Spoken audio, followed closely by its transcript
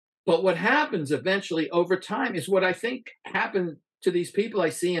But what happens eventually over time is what I think happened to these people I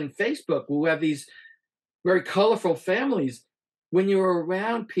see in Facebook who have these very colorful families. When you're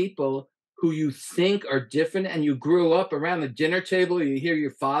around people who you think are different and you grew up around the dinner table, you hear your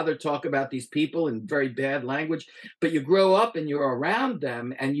father talk about these people in very bad language, but you grow up and you're around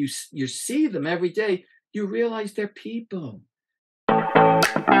them and you see them every day, you realize they're people.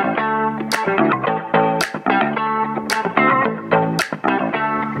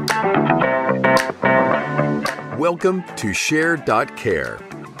 Welcome to Share.care,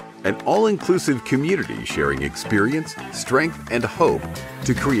 an all-inclusive community sharing experience, strength, and hope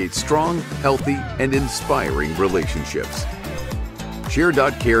to create strong, healthy, and inspiring relationships.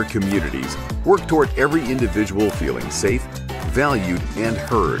 Share.care communities work toward every individual feeling safe, valued, and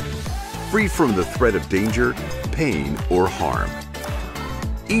heard, free from the threat of danger, pain, or harm.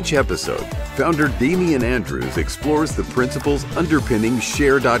 Each episode, founder Damian Andrews explores the principles underpinning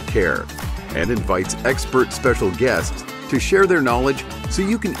Share.care and invites expert special guests to share their knowledge so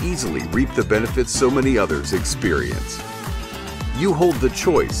you can easily reap the benefits so many others experience. You hold the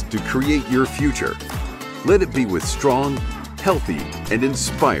choice to create your future. Let it be with strong, healthy, and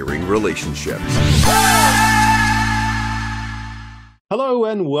inspiring relationships. Hello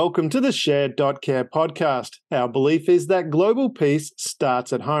and welcome to the Share.care podcast. Our belief is that global peace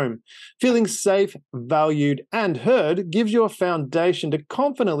starts at home. Feeling safe, valued, and heard gives you a foundation to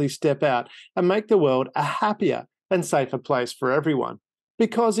confidently step out and make the world a happier and safer place for everyone.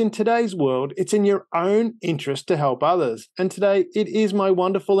 Because in today's world, it's in your own interest to help others. And today, it is my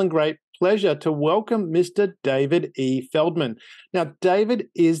wonderful and great pleasure to welcome Mr. David E. Feldman. Now, David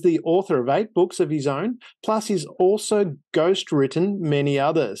is the author of 8 books of his own, plus he's also ghostwritten many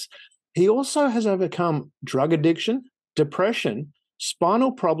others. He also has overcome drug addiction, depression,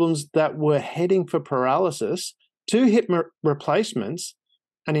 spinal problems that were heading for paralysis, 2 hip replacements,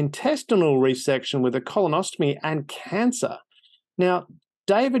 an intestinal resection with a colostomy, and cancer. Now,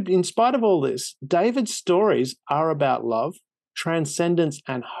 David, in spite of all this, David's stories are about love, transcendence,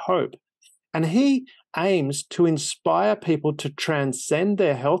 and hope. And he aims to inspire people to transcend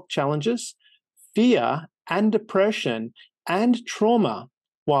their health challenges, fear and depression and trauma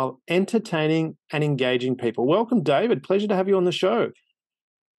while entertaining and engaging people. Welcome, David. Pleasure to have you on the show.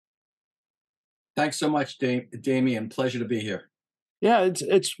 Thanks so much, Damian. Pleasure to be here. Yeah,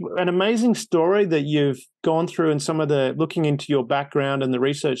 it's an amazing story that you've gone through, and some of the looking into your background and the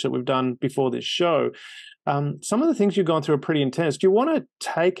research that we've done before this show. Some of the things you've gone through are pretty intense. Do you want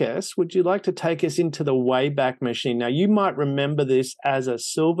to would you like to take us into the Wayback Machine? Now, you might remember this as a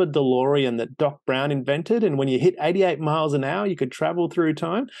silver DeLorean that Doc Brown invented, and when you hit 88 miles an hour, you could travel through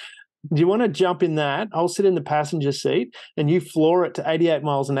time. Do you want to jump in that? I'll sit in the passenger seat and you floor it to 88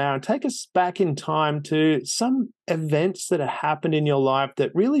 miles an hour and take us back in time to some events that have happened in your life that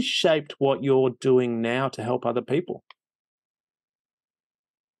really shaped what you're doing now to help other people.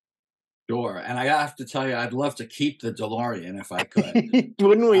 Sure. And I have to tell you, I'd love to keep the DeLorean if I could.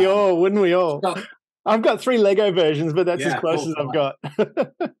 Wouldn't we all? Wouldn't we all? So, I've got 3 Lego versions, but that's as close as I've got.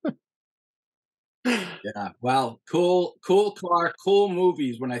 Yeah. Well, cool car, cool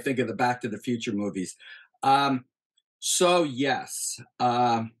movies when I think of the Back to the Future movies. So yes.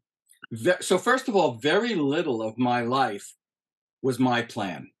 So first of all, very little of my life was my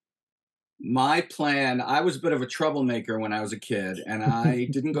plan. I was a bit of a troublemaker when I was a kid, and I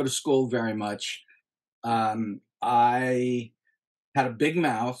didn't go to school very much. I had a big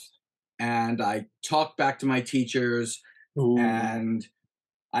mouth, and I talked back to my teachers. Ooh. And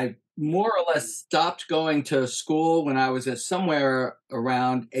I more or less stopped going to school when I was at somewhere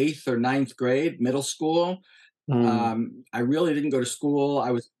around 8th or 9th grade, middle school. I really didn't go to school.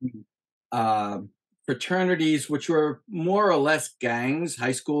 I was fraternities, which were more or less gangs,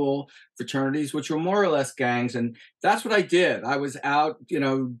 high school fraternities, which were more or less gangs. And that's what I did. I was out,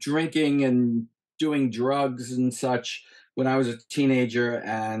 drinking and doing drugs and such when I was a teenager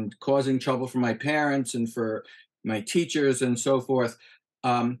and causing trouble for my parents and for my teachers and so forth.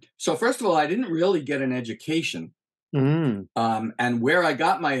 So first of all, I didn't really get an education. And where I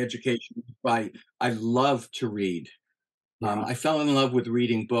got my education, I love to read. I fell in love with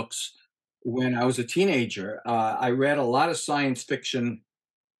reading books when I was I read a lot of science fiction.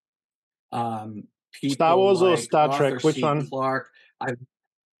 Star Wars or Star Trek? Which one? Clarke.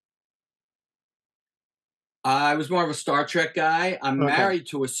 I was more of a Star Trek guy. I'm married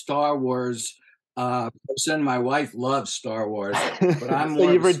to a Star Wars person. My wife loves Star Wars, but I'm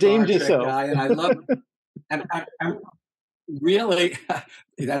more of a Star Trek guy, and I love. And I'm really,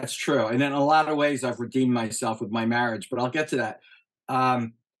 that's true. And in a lot of ways, I've redeemed myself with my marriage, but I'll get to that.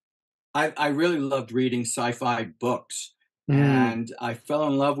 I really loved reading sci-fi books. And I fell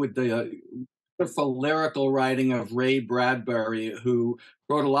in love with the wonderful lyrical writing of Ray Bradbury, who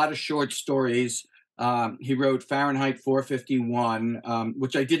wrote a lot of short stories. He wrote Fahrenheit 451,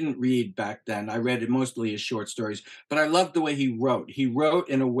 which I didn't read back then. I read it mostly as short stories, but I loved the way he wrote. He wrote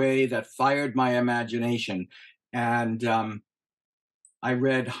in a way that fired my imagination. And I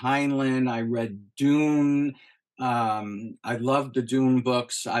read Heinlein, I read Dune. I loved the Dune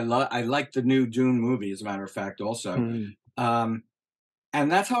books. I like the new Dune movie, as a matter of fact, also. Um, and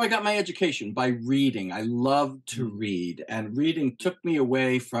that's how I got my education, by reading. I loved to read, and reading took me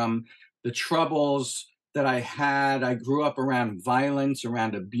away from the troubles that I had. I grew up around violence,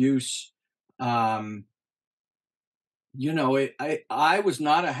 around abuse. Um, I was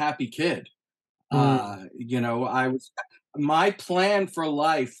not a happy kid. My plan for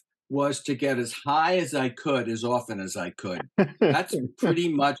life was to get as high as I could, as often as I could. That's pretty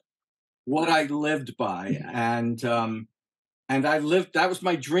much what I lived by. And that was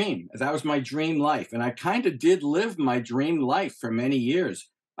my dream. That was my dream life. And I kind of did live my dream life for many years.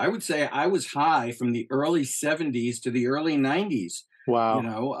 I would say I was high from the early 70s to the early 90s.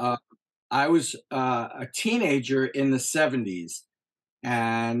 Wow. I was a teenager in the 70s.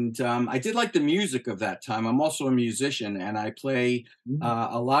 And I did like the music of that time. I'm also a musician, and I play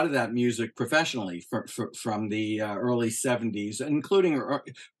a lot of that music professionally from the early 70s, including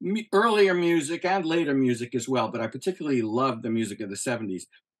earlier music and later music as well. But I particularly love the music of the 70s.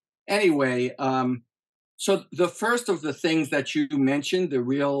 Anyway, so the first of the things that you mentioned, the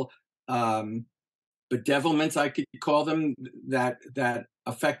real bedevilments, I could call them, that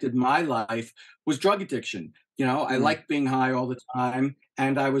affected my life, was drug addiction. I liked being high all the time,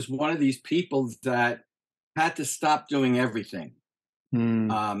 and I was one of these people that had to stop doing everything,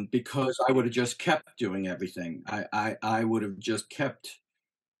 because I would have just kept doing everything. I would have just kept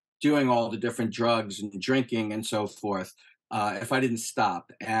doing all the different drugs and drinking and so forth, if I didn't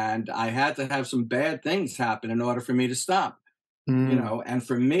stop. And I had to have some bad things happen in order for me to stop. And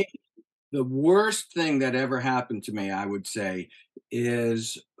for me, the worst thing that ever happened to me, I would say,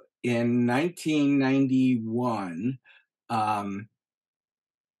 is in 1991.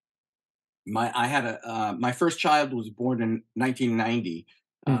 My first child was born in 1990.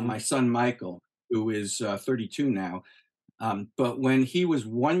 My son Michael, who is 32 now. But when he was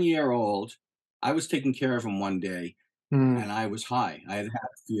 1 year old, I was taking care of him one day, and I was high. I had had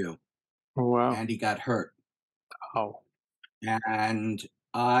a few, Oh, wow. and he got hurt. Oh. And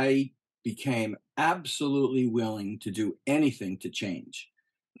I became absolutely willing to do anything to change,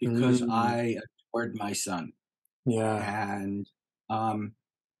 because I adored my son. Yeah.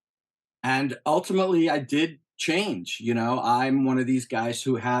 And ultimately I did change. I'm one of these guys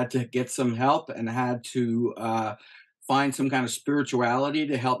who had to get some help and had to find some kind of spirituality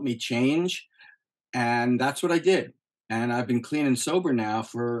to help me change. And that's what I did. And I've been clean and sober now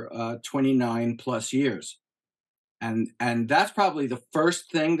for 29 plus years. And that's probably the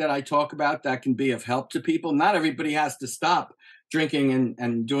first thing that I talk about that can be of help to people. Not everybody has to stop drinking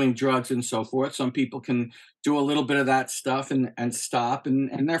and doing drugs and so forth. Some people can do a little bit of that stuff and stop,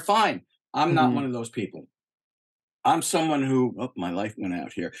 and they're fine. I'm not one of those people. I'm someone who, my light went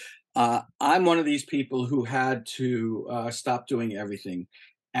out here. I'm one of these people who had to stop doing everything,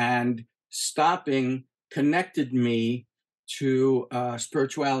 and stopping connected me to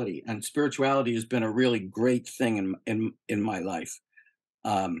spirituality, and spirituality has been a really great thing in my life.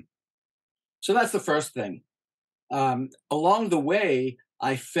 So that's the first thing. Along the way,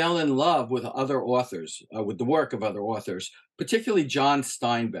 I fell in love with other authors, with the work of other authors, particularly John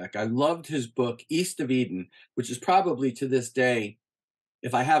Steinbeck. I loved his book, East of Eden, which is probably to this day,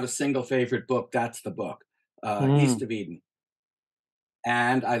 if I have a single favorite book, that's the book, East of Eden.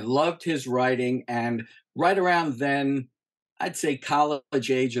 And I loved his writing. And right around then, I'd say college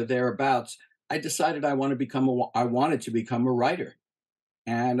age or thereabouts, I decided I wanted to become a writer.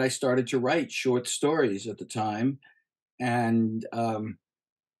 And I started to write short stories at the time. And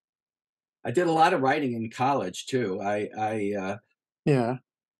I did a lot of writing in college too. I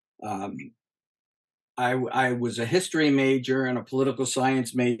was a history major and a political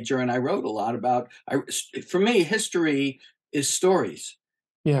science major, and I wrote a lot about. For me, history is stories.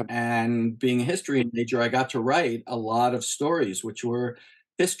 Yeah. And being a history major, I got to write a lot of stories, which were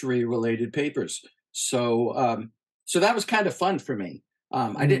history-related papers. So, so that was kind of fun for me.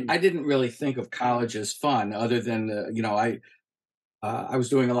 I didn't really think of college as fun, other than I was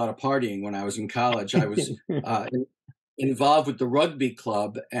doing a lot of partying when I was in college. I was involved with the rugby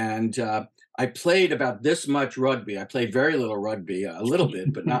club, and I played about this much rugby. I played very little rugby, a little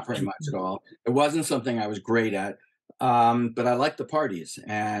bit, but not very much at all. It wasn't something I was great at, but I liked the parties,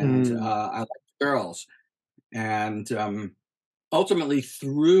 and I liked the girls. And ultimately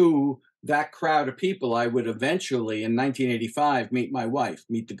through that crowd of people, I would eventually, in 1985, meet my wife,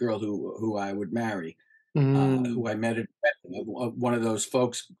 meet the girl who I would marry, who I met at one of those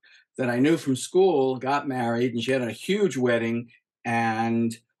folks that I knew from school got married, and she had a huge wedding,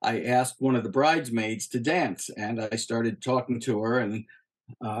 and I asked one of the bridesmaids to dance, and I started talking to her, and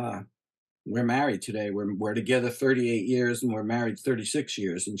uh, we're married today. We're together 38 years, and we're married 36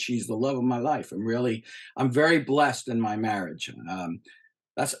 years, and she's the love of my life. I'm very blessed in my marriage.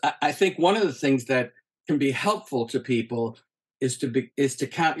 I think one of the things that can be helpful to people is to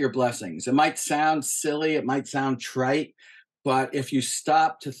count your blessings. It might sound silly, it might sound trite, but if you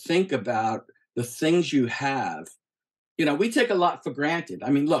stop to think about the things you have, we take a lot for granted.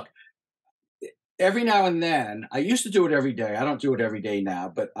 I mean, look, every now and then, I used to do it every day. I don't do it every day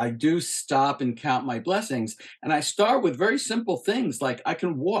now, but I do stop and count my blessings. And I start with very simple things like I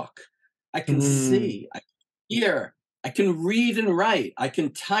can walk, I can see, I can hear, I can read and write, I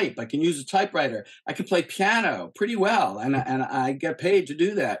can type, I can use a typewriter, I can play piano pretty well, and I get paid to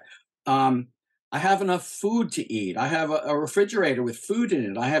do that. I have enough food to eat. I have a refrigerator with food in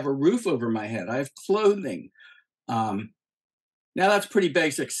it. I have a roof over my head. I have clothing. Now that's pretty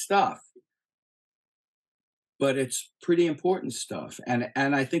basic stuff, but it's pretty important stuff. And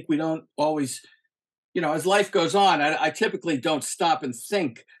I think we don't always, as life goes on, I typically don't stop and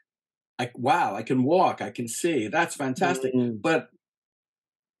think like, wow, I can walk, I can see. That's fantastic. But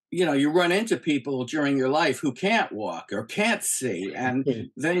you run into people during your life who can't walk or can't see, and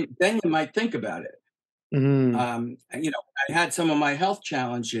then you might think about it. I had some of my health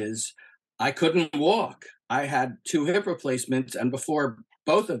challenges. I couldn't walk. I had 2 hip replacements, and before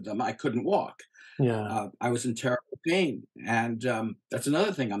both of them, I couldn't walk. Yeah. I was in terrible pain, and that's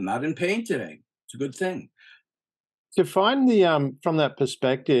another thing. I'm not in pain today. It's a good thing. To find the from that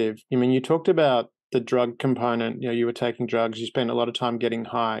perspective, I mean, you talked about the drug component. You were taking drugs. You spent a lot of time getting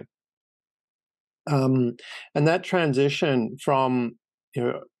high, and that transition from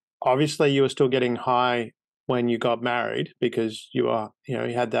obviously you were still getting high when you got married because you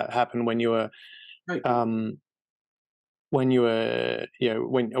had that happen when you were Right. You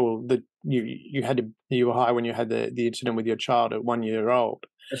were high when you had the incident with your child at 1 year old.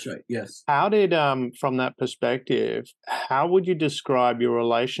 That's right. Yes. How did from that perspective, how would you describe your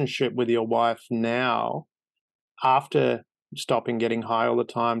relationship with your wife now after stopping getting high all the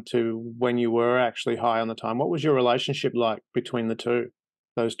time to when you were actually high on the time? What was your relationship like between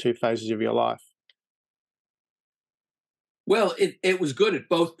those two phases of your life? Well, it was good at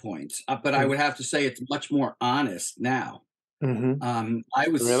both points, but I would have to say it's much more honest now. I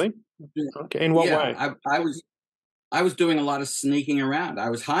was Really? Okay. In what way? I was doing a lot of sneaking around. I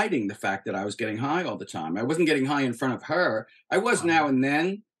was hiding the fact that I was getting high all the time. I wasn't getting high in front of her. I was now and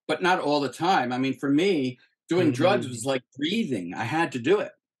then, but not all the time. I mean, for me, doing drugs was like breathing. I had to do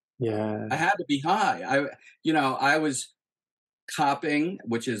it. Yeah. I had to be high. I was copping,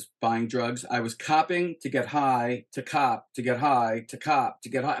 which is buying drugs. I was copping to get high, to cop, to get high, to cop, to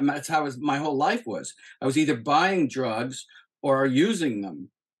get high. And that's how my whole life was. I was either buying drugs or using them.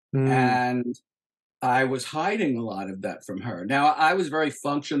 And I was hiding a lot of that from her. Now, I was very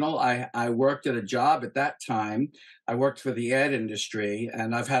functional. I worked at a job at that time. I worked for the ad industry,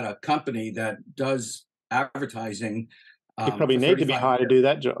 and I've had a company that does advertising. You probably need to be high to do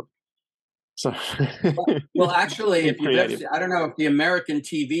that job. So, well, actually, if I don't know if the American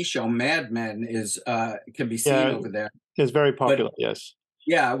TV show Mad Men can be seen over there. It's very popular. Yes.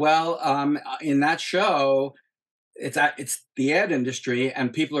 Yeah. Well, in that show, it's the ad industry,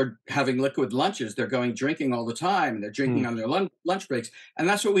 and people are having liquid lunches. They're going drinking all the time, and they're drinking on their lunch breaks. And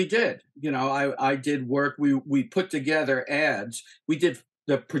that's what we did. I did work. We put together ads. We did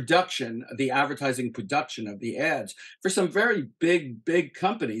the production, the advertising production of the ads for some very big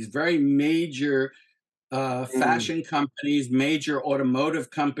companies, very major fashion companies, major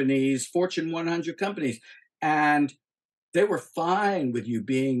automotive companies, Fortune 100 companies. And they were fine with you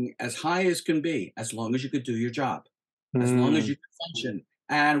being as high as can be, as long as you could do your job, as long as you could function.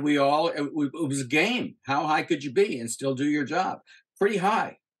 And it was a game. How high could you be and still do your job? Pretty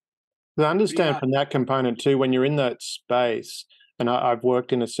high. I understand from that component too, when you're in that space, and I've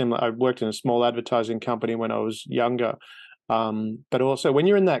worked in a small advertising company when I was younger, but also when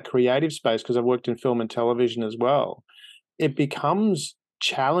you're in that creative space, because I've worked in film and television as well, it becomes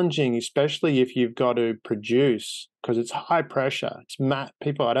challenging, especially if you've got to produce, because it's high pressure. I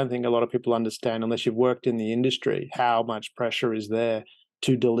don't think a lot of people understand, unless you've worked in the industry, how much pressure is there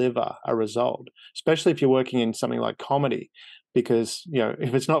to deliver a result, especially if you're working in something like comedy, because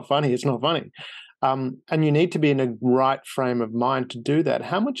if it's not funny, it's not funny. And you need to be in a right frame of mind to do that.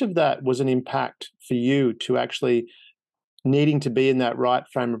 How much of that was an impact for you to actually needing to be in that right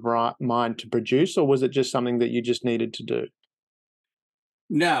frame of mind to produce, or was it just something that you just needed to do?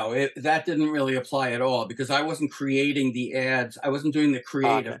 No, that didn't really apply at all because I wasn't creating the ads. I wasn't doing the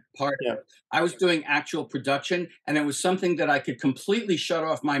creative Okay. part Yeah. of it. I was doing actual production, and it was something that I could completely shut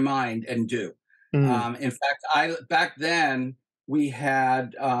off my mind and do. Mm. In fact, I back then we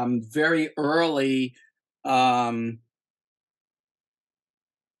had very early. Um,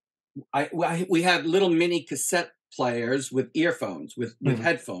 we had little mini cassette players with earphones, with Mm.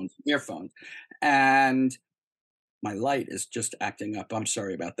 headphones, earphones, and my light is just acting up. I'm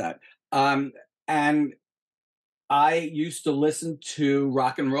sorry about that. And I used to listen to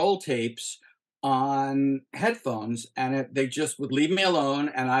rock and roll tapes on headphones, and they just would leave me alone,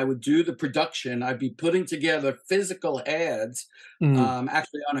 and I would do the production. I'd be putting together physical ads, Mm.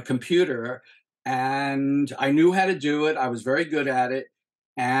 actually on a computer, and I knew how to do it. I was very good at it,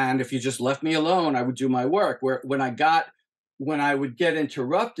 and if you just left me alone, I would do my work. When I would get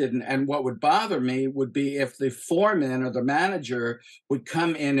interrupted, and what would bother me would be if the foreman or the manager would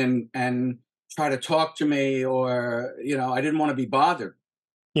come in and try to talk to me, or I didn't want to be bothered.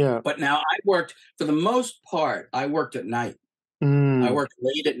 Yeah. But now I worked, for the most part, I worked at night. I Mm. worked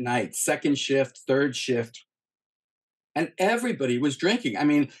late at night, second shift, third shift, and everybody was drinking. I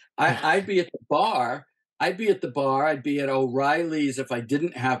mean, I'd be at the bar. I'd be at O'Reilly's if I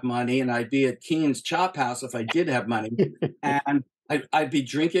didn't have money, and I'd be at Keen's Chop House if I did have money. And I'd be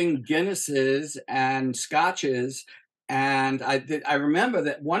drinking Guinnesses and scotches. And I remember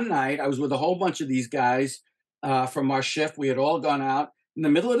that one night I was with a whole bunch of these guys from our shift. We had all gone out in the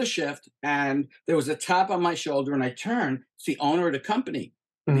middle of the shift, and there was a tap on my shoulder, and I turned. It's the owner of the company.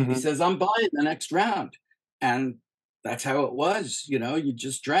 And he Mhm. says, "I'm buying the next round." And that's how it was. You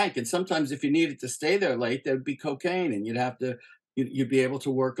just drank. And sometimes if you needed to stay there late, there'd be cocaine, and you'd be able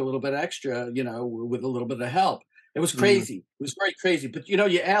to work a little bit extra, with a little bit of help. It was Mm. crazy. It was very crazy. But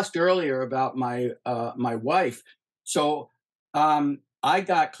you asked earlier about my wife. So I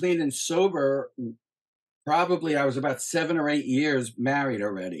got clean and sober. Probably I was about 7 or 8 years married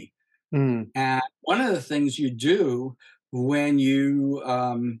already. Mm. And one of the things you do when you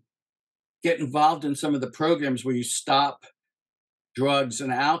get involved in some of the programs where you stop drugs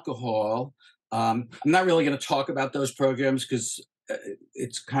and alcohol. I'm not really going to talk about those programs because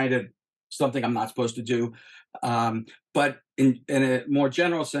it's kind of something I'm not supposed to do. But in a more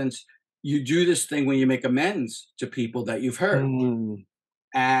general sense, you do this thing when you make amends to people that you've hurt. Mm.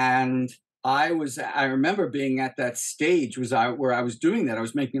 And I remember being at that stage where I was doing that. I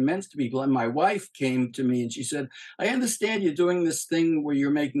was making amends to people, and my wife came to me and she said, "I understand you're doing this thing where you're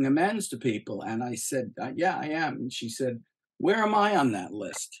making amends to people." And I said, "Yeah, I am." And she said, "Where am I on that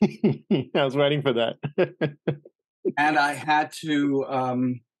list?" I was waiting for that. And I had to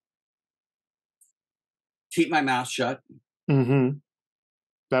keep my mouth shut, Mhm.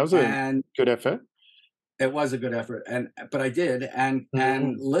 That was a and good effort. it was a good effort, but I did, and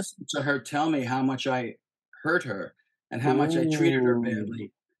Mhm. listen to her tell me how much I hurt her and how much I treated her Ooh.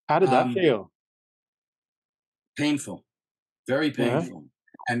 badly. How did that Um, feel? Painful. Very Yeah. painful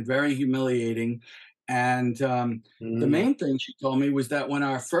and very humiliating. And the Mm. main thing she told me was that when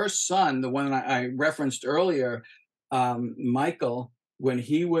our first son, the one I referenced earlier, Michael, when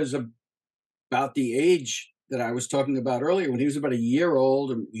he was about the age that I was talking about earlier, when he was about a year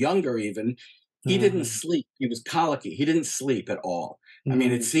old or younger even, he didn't Mm. sleep. He was colicky. He didn't sleep at all. I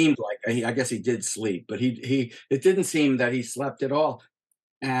mean, it Mm. seemed like I guess he did sleep, but it didn't seem that he slept at all.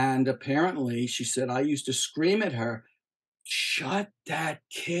 And apparently, she said, I used to scream at her, "Shut that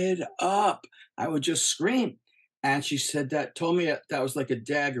kid up." I would just scream. And she said that told me that was like a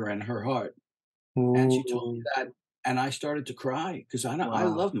dagger in her heart. And she told me Ooh. that, and I started to cry because I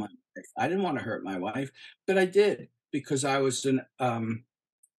Wow. love my wife. I didn't want to hurt my wife, but I did because I was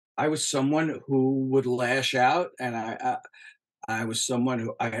someone who would lash out, and I was someone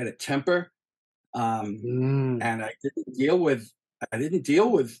who I had a temper, um, Mm. and I didn't deal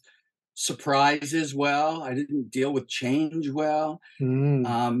with surprises well. I didn't deal with change well. Mm.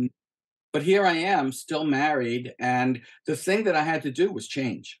 Um, but here I am, still married, and the thing that I had to do was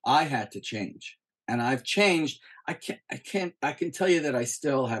change. I had to change, and I've changed. I can tell you that I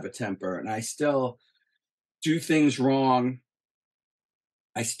still have a temper, and I still do things wrong.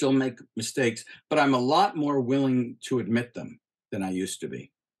 I still make mistakes, but I'm a lot more willing to admit them than I used to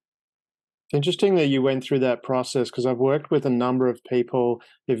be. Interesting that you went through that process because I've worked with a number of people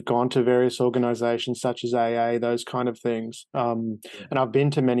who've gone to various organizations such as AA, those kind of things. Yeah. And I've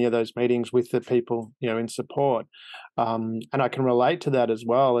been to many of those meetings with the people, in support. And I can relate to that as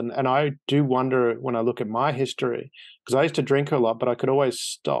well. And I do wonder when I look at my history, because I used to drink a lot, but I could always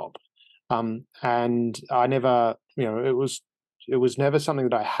stop. And I never, it was never something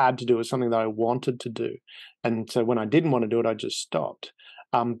that I had to do. It was something that I wanted to do. And so when I didn't want to do it, I just stopped.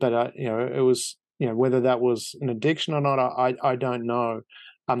 But it was, whether that was an addiction or not, I don't know.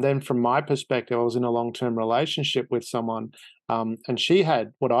 Then from my perspective, I was in a long-term relationship with someone, and she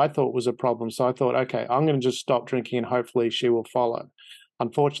had what I thought was a problem. So I thought, okay, I'm going to just stop drinking and hopefully she will follow.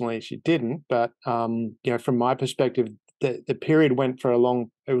 Unfortunately, she didn't. But from my perspective, the period went for a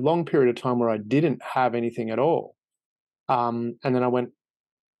long period of time where I didn't have anything at all. And then I went,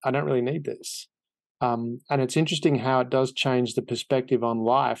 I don't really need this. And it's interesting how it does change the perspective on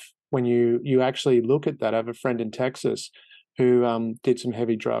life when you actually look at that. I have a friend in Texas who did some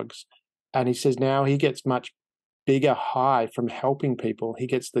heavy drugs, and he says now he gets much bigger high from helping people. He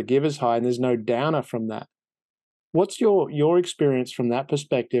gets the giver's high, and there's no downer from that. What's your experience from that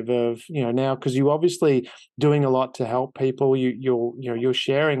perspective of now, because you obviously doing a lot to help people. You're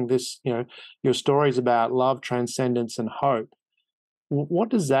sharing this your stories about love, transcendence, and hope. What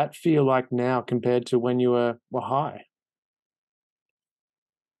does that feel like now compared to when you were high?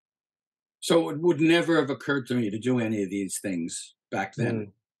 So it would never have occurred to me to do any of these things back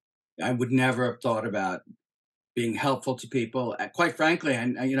then. I would never have thought about being helpful to people. Quite frankly,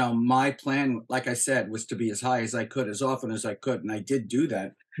 and my plan, like I said, was to be as high as I could, as often as I could, and I did do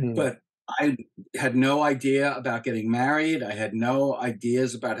that. Mm. But I had no idea about getting married. I had no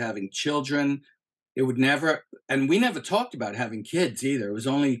ideas about having children. It would never, and we never talked about having kids either. It was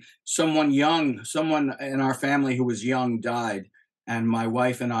only someone in our family who was young died. And my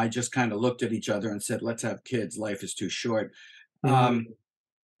wife and I just kind of looked at each other and said, let's have kids. Life is too short. Mm.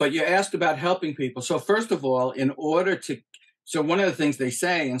 But you asked about helping people. So first of all, so one of the things they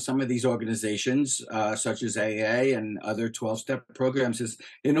say in some of these organizations, such as AA and other 12-step programs, is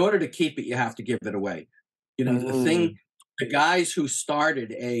in order to keep it, you have to give it away. The guys who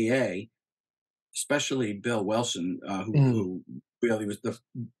started AA, especially Bill Wilson, who really was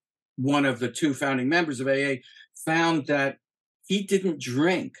one of the two founding members of AA, found that he didn't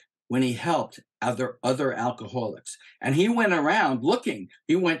drink when he helped other alcoholics. And he went around looking.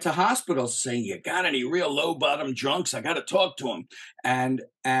 He went to hospitals saying, you got any real low bottom drunks? I got to talk to them. And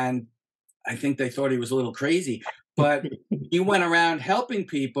I think they thought he was a little crazy, but he went around helping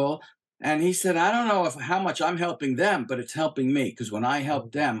people. And he said, I don't know how much I'm helping them, but it's helping me, because when I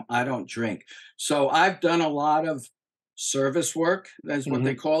help them, I don't drink. So I've done a lot of service work. That's what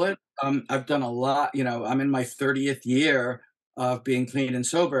they call it. I've done a lot. I'm in my 30th year of being clean and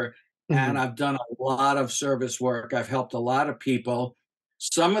sober, and I've done a lot of service work. I've helped a lot of people.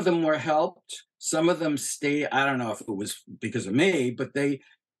 Some of them were helped. Some of them stayed. I don't know if it was because of me, but it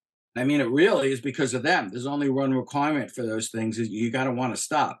really is because of them. There's only one requirement for those things: is you got to want to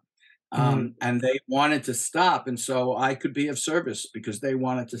stop. And they wanted to stop, and so I could be of service because they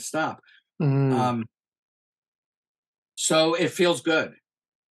wanted to stop. So it feels good.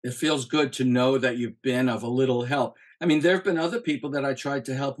 It feels good to know that you've been of a little help. There have been other people that I tried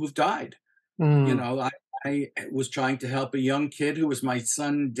to help who've died. I was trying to help a young kid who was my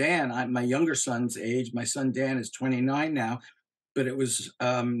son, Dan, my younger son's age. My son, Dan, is 29 now, but it was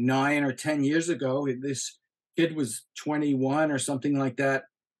 9 or 10 years ago. This kid was 21 or something like that.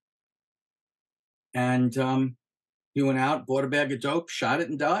 And he went out, bought a bag of dope, shot it,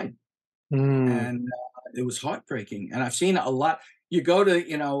 and died. And it was heartbreaking. And I've seen a lot. You go to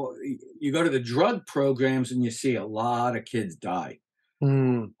the drug programs and you see a lot of kids die.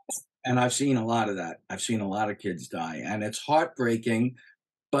 And I've seen a lot of that. I've seen a lot of kids die, and it's heartbreaking.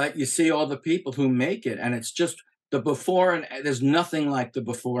 But you see all the people who make it, and it's just the before, and there's nothing like the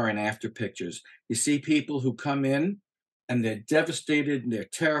before and after pictures. You see people who come in and they're devastated and they're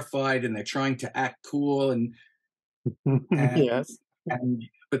terrified and they're trying to act cool and Yes,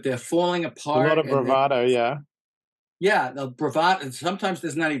 but they're falling a apart. lot of bravado. The bravado. And sometimes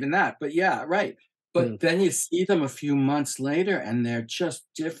there's not even that, but yeah, right. But then you see them a few months later and they're just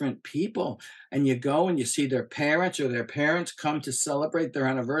different people. And you go and you see their parents, or their parents come to celebrate their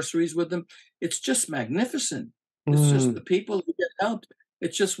anniversaries with them. It's just magnificent. It's just the people who get helped.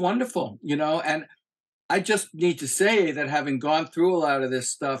 It's just wonderful, and I just need to say that having gone through a lot of this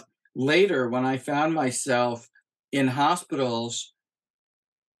stuff later, when I found myself in hospitals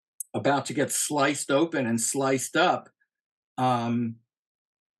about to get sliced open and sliced up,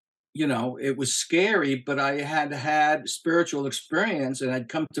 it was scary, but I had spiritual experience and I'd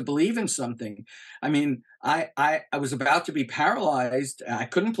come to believe in something. I was about to be paralyzed. I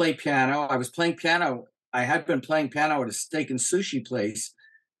couldn't play piano. I was playing piano. I had been playing piano at a steak and sushi place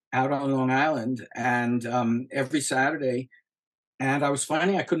out on Long Island, and every Saturday. and I was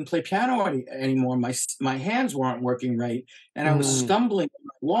finding I couldn't play piano anymore. My hands weren't working right, and I was Mm. stumbling when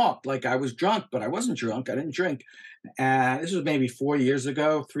I walked like I was drunk, but I wasn't drunk. I didn't drink. And this was maybe 4 years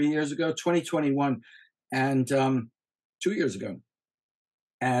ago, 3 years ago, 2021, and 2 years ago.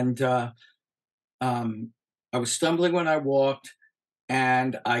 And I was stumbling when I walked,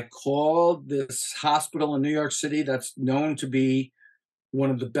 and I called this hospital in New York City that's known to be one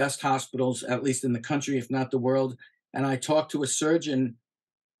of the best hospitals, at least in the country, if not the world. And I talked to a surgeon,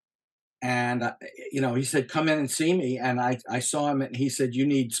 and he said, "Come in and see me." And I saw him, and he said, "You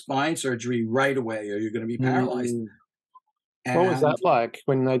need spine surgery right away, or you're going to be paralyzed." Mm. What was that And like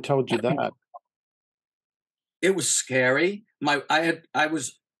when they told you that? it was scary. I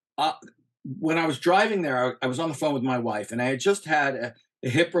was uh, when I was driving there, I was on the phone with my wife, and I had just had a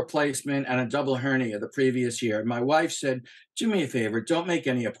hip replacement and a double hernia the previous year. And my wife said, "Do me a favor, don't make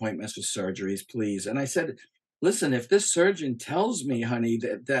any appointments for surgeries, please." And I said, "Listen, if this surgeon tells me, honey,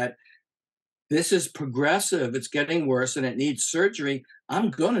 that this is progressive, it's getting worse, and it needs surgery, I'm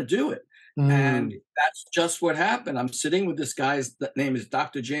going to do it." And Mm. that's just what happened. I'm sitting with this guy's name is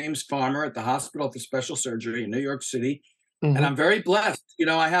Dr. James Farmer at the Hospital for Special Surgery in New York City. And Mhm. I'm very blessed.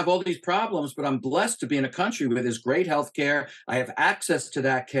 I have all these problems, but I'm blessed to be in a country where there's great health care. I have access to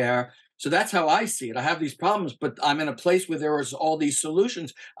that care. So that's how I see it. I have these problems, but I'm in a place where there is all these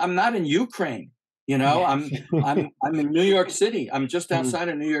solutions. I'm not in Ukraine. I'm in New York City. I'm just Mm. outside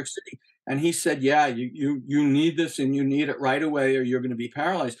of New York City. And he said, "Yeah, you need this, and you need it right away, or you're going to be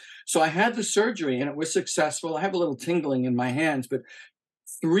paralyzed." So I had the surgery, and it was successful. I have a little tingling in my hands, but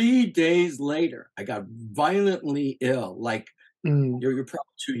 3 days later, I got violently ill. Like Mm. you're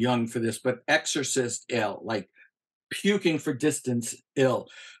probably too young for this, but exorcist ill, like puking for distance ill.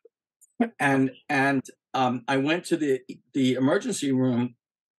 And I went to the emergency room,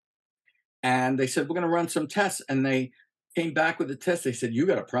 and they said, "We're going to run some tests." And they came back with a test. They said, "You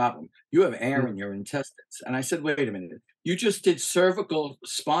got a problem. You have air Mm. in your intestines." And I said, "Wait a minute. You just did cervical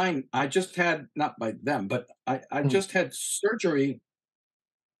spine. I just had, not by them, but I Mm. just had surgery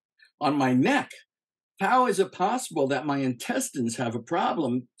on my neck. How is it possible that my intestines have a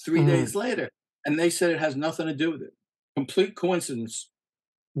problem 3 days Mm. later?" And they said it has nothing to do with it. Complete coincidence.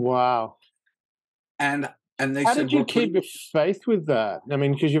 Wow. And they How said, did you "We're keep putting your faith with that? I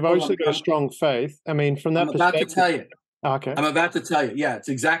mean, because you've well, obviously got a strong faith. I mean, from I'm that about to perspective. tell you. Okay. I'm about to tell you. Yeah, it's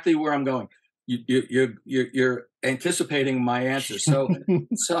exactly where I'm going. You're anticipating my answer. So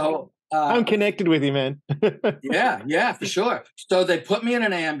I'm connected with you, man. yeah, yeah, for sure. So they put me in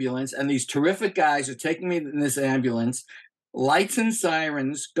an ambulance, and these terrific guys are taking me in this ambulance, lights and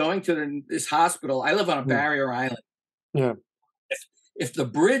sirens, going to this hospital. I live on a Mm. barrier island. Yeah. If the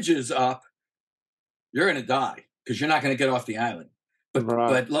bridge is up, you're going to die because you're not going to get off the island. Right.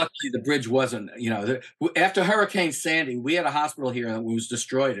 But luckily the bridge wasn't. After Hurricane Sandy, we had a hospital here that was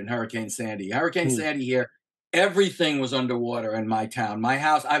destroyed in Hurricane Sandy. Hurricane Mm. Sandy here, everything was underwater in my town. My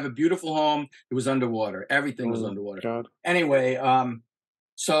house, I have a beautiful home. It was underwater. Everything was Oh, underwater. God. Anyway,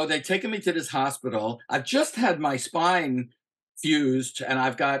 so they taken me to this hospital. I've just had my spine fused, and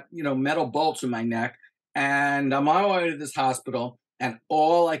I've got metal bolts in my neck, and I'm on my way to this hospital. And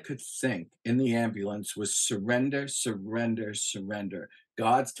all I could think in the ambulance was surrender, surrender, surrender.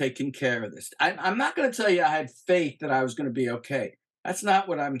 God's taking care of this. I'm not going to tell you I had faith that I was going to be okay. That's not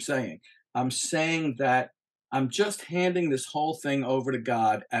what I'm saying. I'm saying that I'm just handing this whole thing over to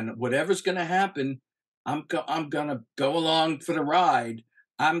God, and whatever's going to happen, I'm going to go along for the ride.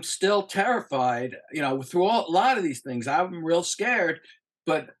 I'm still terrified, through a lot of these things. I'm real scared,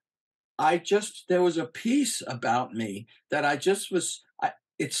 but there was a peace about me that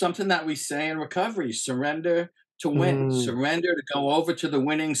it's something that we say in recovery: surrender to win, Mm. surrender to go over to the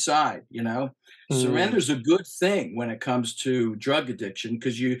winning side. Surrender Mm. is a good thing when it comes to drug addiction,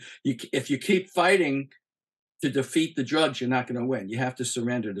 because if you keep fighting to defeat the drugs, you're not going to win. You have to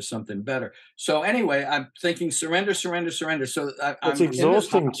surrender to something better. So anyway, I'm thinking surrender, surrender, surrender. So It's I'm in this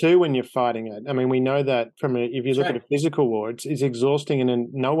exhausting too when you're fighting it. I mean, we know that if you That's look at a right. physical war, it's exhausting, and then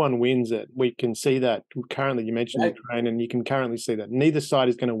no one wins it. We can see that currently. You mentioned Right. Ukraine, and you can currently see that neither side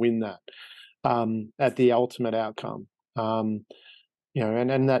is going to win that at the ultimate outcome. And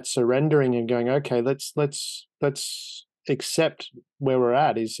that surrendering and going, okay, let's accept where we're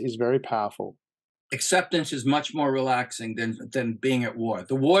at is very powerful. Acceptance is much more relaxing than being at war.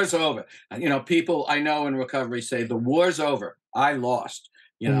 The war's over. People I know in recovery say the war's over. I lost.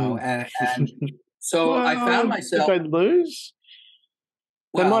 Mm. And so I found Well, did myself. they lose?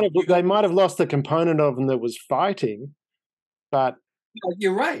 They might Well, have they might have lost the component of them that was fighting, but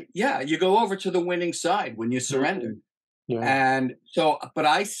you're right. Yeah, you go over to the winning side when you surrender. mm, Yeah. And so, but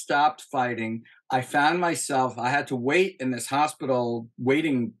I stopped fighting. I found myself, I had to wait in this hospital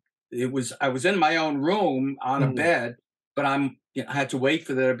waiting. I was in my own room on a Mm. bed, but I had to wait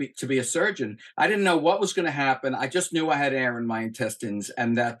for there to be a surgeon. I didn't know what was going to happen. I just knew I had air in my intestines,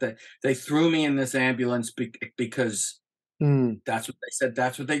 and that they threw me in this ambulance because Mm. that's what they said.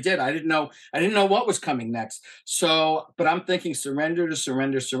 That's what they did. I didn't know. I didn't know what was coming next. So, but I'm thinking surrender to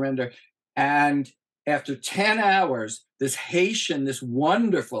surrender, surrender. And after 10 hours, this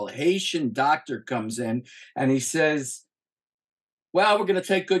wonderful Haitian doctor comes in and he says, well, we're going to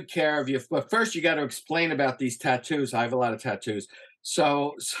take good care of you. But first, you got to explain about these tattoos. I have a lot of tattoos.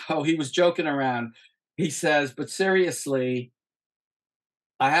 So he was joking around. He says, but seriously,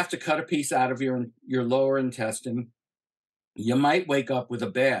 I have to cut a piece out of your lower intestine. You might wake up with a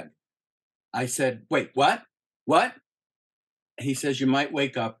bag. I said, wait, what? What? He says, you might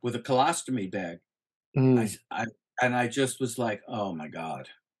wake up with a colostomy bag. I, Mm. s- I- and I just was like, oh my God.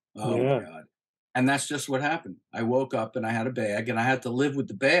 Oh my Yeah. God. And that's just what happened. I woke up and I had a bag and I had to live with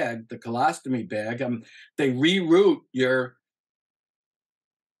the bag, the colostomy bag. They reroute your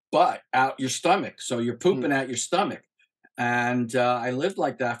butt out your stomach. So you're Mm. pooping out your stomach. And I lived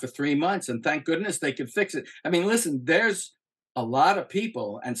like that for 3 months. And thank goodness they could fix it. I mean, listen, there's a lot of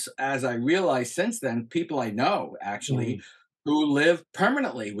people. And as I realized since then, people I know actually Mm. who live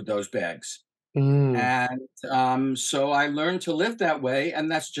permanently with those bags. Mm. And so I learned to live that way.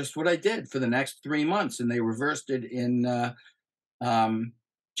 And that's just what I did for the next 3 months. And they reversed it in um,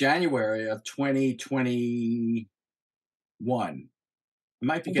 January of 2021. I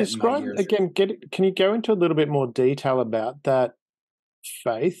might be getting my Describe years. again. Can you go into a little bit more detail about that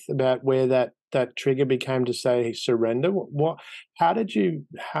faith, about where that trigger became to say surrender? What how did you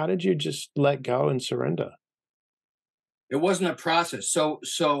just let go and surrender? It wasn't a process. So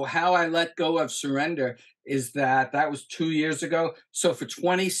how I let go of surrender is that was 2 years ago. So for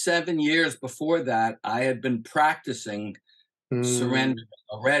 27 years before that, I had been practicing surrender Mm.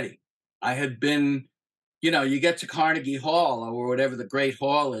 already. I had been, you get to Carnegie Hall or whatever the great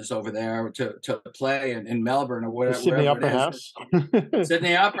hall is over there to play in Melbourne or The whatever, Sydney wherever it Opera is. House.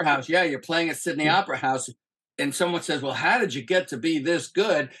 Sydney Opera House. Yeah, you're playing at Sydney Mm. Opera House, and someone says, "Well, how did you get to be this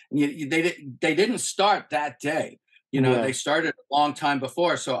good?" And they didn't start that day. They Yeah. started a long time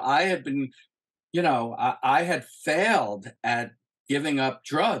before. So I had been, I had failed at giving up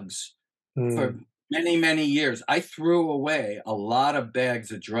drugs for Mm. many, many years. I threw away a lot of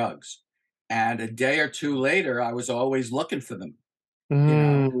bags of drugs, and a day or two later, I was always looking for them.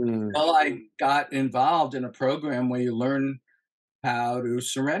 Mm. Until I got involved in a program where you learn how to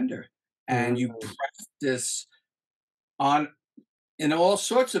surrender and you Mm. practice on in all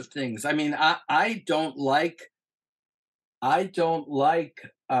sorts of things. I mean, I don't like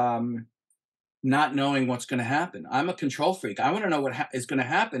not knowing what's going to happen. I'm a control freak. I want to know what is going to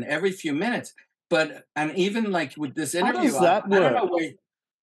happen every few minutes. And even like with this How interview, does I, that I don't work? know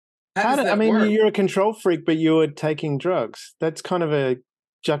how does I that mean, work? you're a control freak, but you were taking drugs. That's kind of a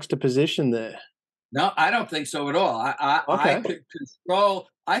juxtaposition there. No, I don't think so at all. Okay.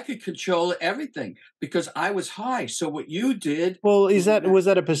 I could control everything because I was high. So what you did Well, is you was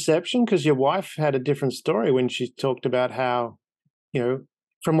that a perception? Because your wife had a different story when she talked about how,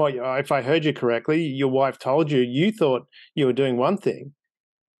 from what if I heard you correctly, your wife told you thought you were doing one thing.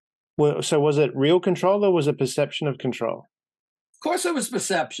 Well, so was it real control or was it perception of control? Of course, it was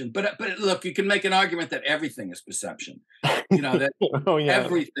perception, but look, you can make an argument that everything is perception. That Oh yeah,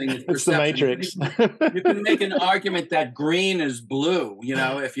 everything is it's the perception. Matrix. You can make an argument that green is blue,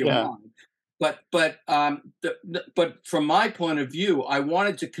 if you Yeah. want. But from my point of view, I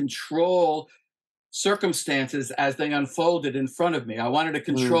wanted to control circumstances as they unfolded in front of me. I wanted to Mm.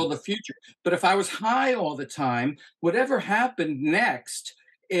 control the future. But if I was high all the time, whatever happened next,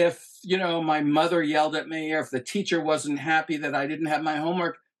 if, my mother yelled at me or if the teacher wasn't happy that I didn't have my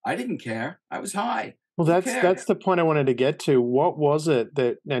homework, I didn't care. I was high. Well, Who cared? that's the point I wanted to get to. What was it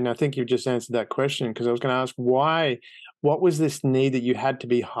that, and I think you've just answered that question because I was going to ask why. What was this need that you had to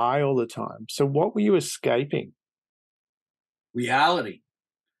be high all the time? So, what were you escaping? Reality.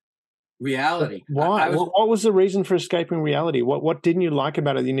 Reality. Why? I was What was the reason for escaping reality? What didn't you like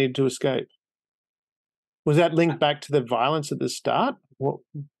about it that you needed to escape? Was that linked back to the violence at the start? What?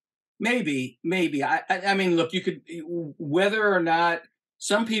 maybe. I mean, look, you could, whether or not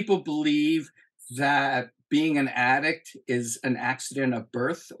some people believe that being an addict is an accident of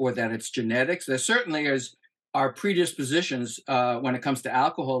birth or that it's genetics. There certainly are predispositions when it comes to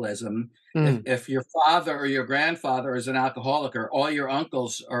alcoholism. Mm. If your father or your grandfather is an alcoholic or all your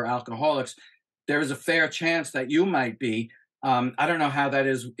uncles are alcoholics, there is a fair chance that you might be. I don't know how that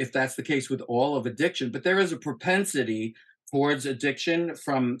is, if that's the case with all of addiction, but there is a propensity towards addiction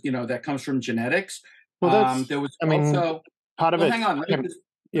from, that comes from genetics. Well, There was I mean, also, part of well, hang it's, on,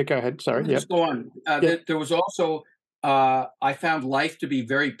 yeah, go ahead. let Sorry. me Yep. just go on. Yep. There was also, I found life to be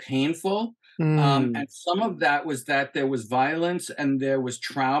very painful. Mm, And some of that was that there was violence and there was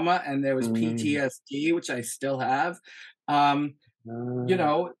trauma and there was mm, PTSD, which I still have. Um, you ah,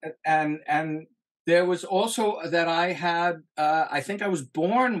 know, and there was also that I had, I think I was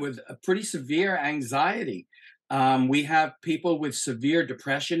born with a pretty severe anxiety. We have people with severe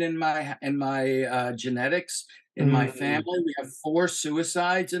depression in my genetics in my mm, family. We have 4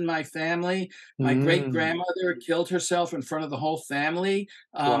 suicides in my family. My great mm. grandmother killed herself in front of the whole family.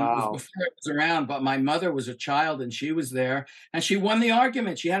 It was Wow. before it was around, but my mother was a child and she was there, and she won the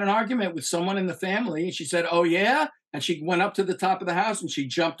argument. She had an argument with someone in the family, and she said, "Oh yeah," and she went up to the top of the house and she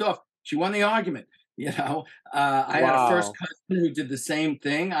jumped off. She won the argument. I had a first Wow. cousin who did the same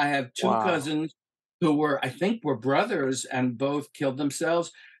thing. I have 2 cousins who I think, were brothers and both killed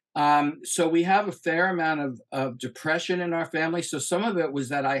themselves. So we have a fair amount of depression in our family. So some of it was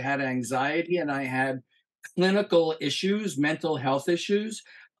that I had anxiety and I had clinical issues, mental health issues,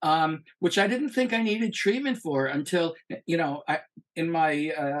 which I didn't think I needed treatment for until, in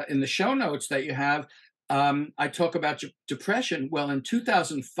the show notes that you have, I talk about depression. Well, in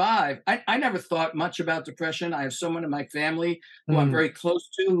 2005, I never thought much about depression. I have someone in my family who I'm Mm, very close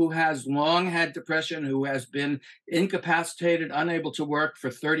to who has long had depression, who has been incapacitated, unable to work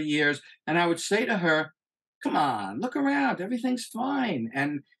for 30 years. And I would say to her, "Come on, look around, everything's fine."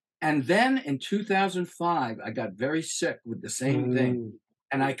 And then in 2005, I got very sick with the same thing. mm,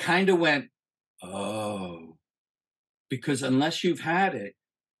 And I kind of went, "Oh," because unless you've had it,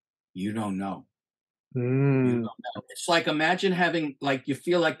 you don't know. You don't mm, know. It's like, imagine having, like, you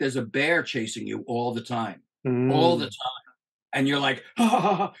feel like there's a bear chasing you all the mm. time. And you're like,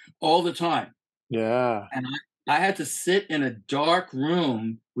 all the time. Yeah. And I had to sit in a dark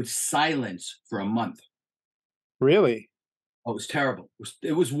room with silence for a month. Really? Oh, it was terrible.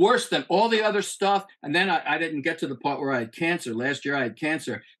 It was worse than all the other stuff. And then I didn't get to the part where I had cancer. Last year I had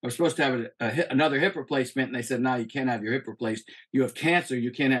cancer. I was supposed to have another hip replacement, and they said, "No, you can't have your hip replaced. You have cancer.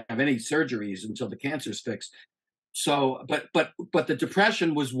 You can't have any surgeries until the cancer's fixed." So, but the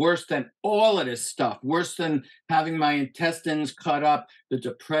depression was worse than all of this stuff. Worse than having my intestines cut up. The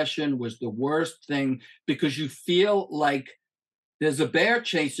depression was the worst thing because you feel like there's a bear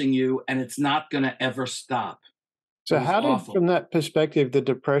chasing you, and it's not going to ever stop. It So was how did, awful. from that perspective, the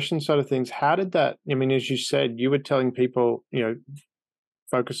depression side of things, how did that, I mean, as you said, you were telling people,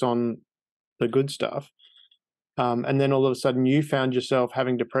 focus on the good stuff. And then all of a sudden you found yourself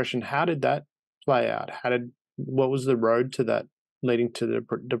having depression. How did that play out? What was the road to that leading to the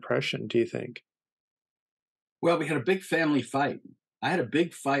depression, do you think? Well, we had a big family fight. I had a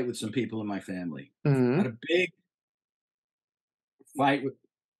big fight with some people in my family. I Hmm. had a big fight with,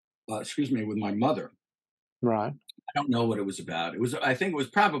 excuse me, with my mother. Right. I don't know what it was about. I think it was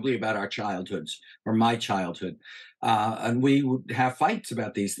probably about our childhoods or my childhood. And we would have fights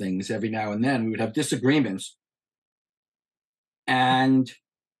about these things every now and then. We would have disagreements. And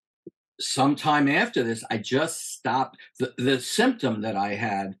sometime after this, I just stopped. The symptom that I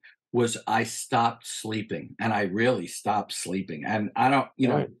had was I stopped sleeping, and I really stopped sleeping. And I don't,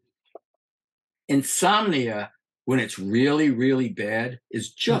 Right. insomnia, when it's really, really bad,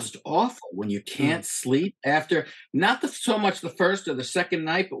 is Mm, just awful when you mm, can't sleep after, not so much the first or the second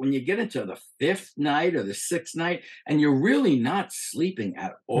night, but when you get into the fifth night or the sixth night and you're really not sleeping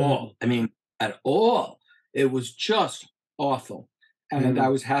at mm, all. I mean, at all. It was just awful. And I mm.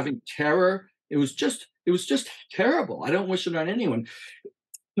 was having terror. It was just terrible. I don't wish it on anyone.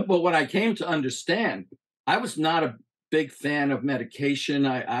 Well, what I came to understand, I was not a big fan of medication.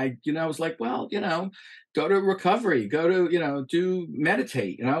 I was like, well, go to recovery, go to, do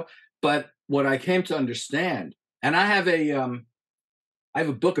meditate, But what I came to understand, and I have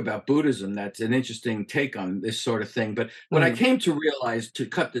a book about Buddhism that's an interesting take on this sort of thing. But what I Mm. came to realize, to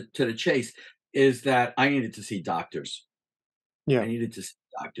cut to the chase, is that I needed to see doctors. I Yeah. needed to see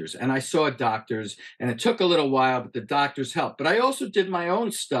doctors. And I saw doctors, and it took a little while, but the doctors helped. But I also did my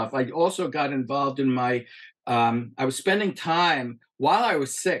own stuff. I also got involved in I was spending time while I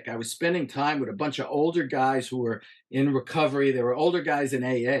was sick. I was spending time with a bunch of older guys who were in recovery. They were older guys in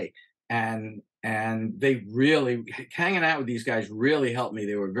AA. And they really, hanging out with these guys really helped me.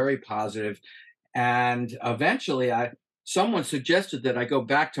 They were very positive. And eventually someone suggested that I go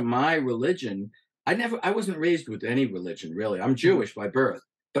back to my religion. I wasn't raised with any religion, really. I'm Mm, Jewish by birth,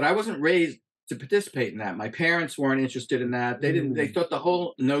 but I wasn't raised to participate in that. My parents weren't interested in that. They mm, thought the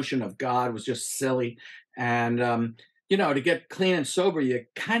whole notion of God was just silly. And to get clean and sober, you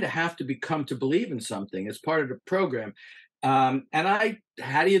kind of have to become to believe in something as part of the program. How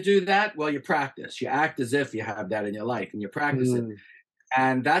do you do that? Well, you practice. You act as if you have that in your life and you practice it. Mm.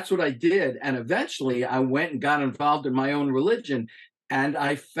 And that's what I did. And eventually I went and got involved in my own religion. And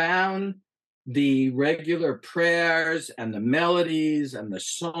I found the regular prayers and the melodies and the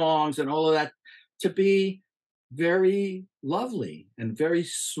songs and all of that to be very lovely and very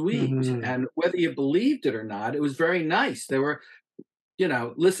sweet. Mm. And whether you believed it or not, it was very nice. There were,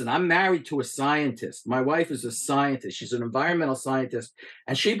 listen, I'm married to a scientist. My wife is a scientist. She's an environmental scientist,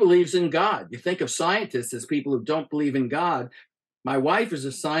 and she believes in God. You think of scientists as people who don't believe in God. My wife is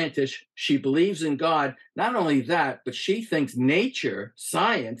a scientist. She believes in God. Not only that, but she thinks nature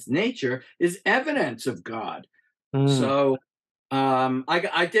is evidence of God. Mm. So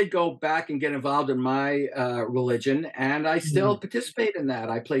I did go back and get involved in my religion, and I still Mm. participate in that.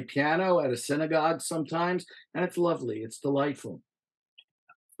 I play piano at a synagogue sometimes, and it's lovely. It's delightful.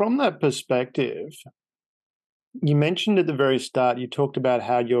 From that perspective, you mentioned at the very start, you talked about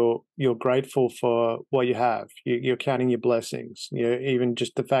how you're grateful for what you have. You're counting your blessings. Even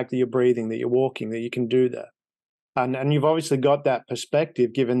just the fact that you're breathing, that you're walking, that you can do that. And you've obviously got that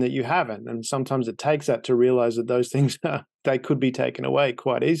perspective, given that you haven't. And sometimes it takes that to realize that those things they could be taken away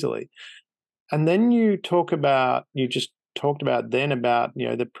quite easily. And then you just talked about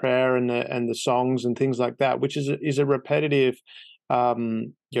the prayer and the songs and things like that, which is a repetitive,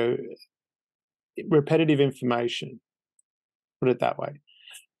 um, you know, repetitive information. Put it that way.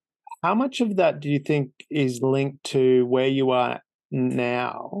 How much of that do you think is linked to where you are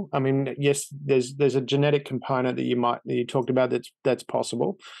now? I mean, yes, there's a genetic component that you talked about that's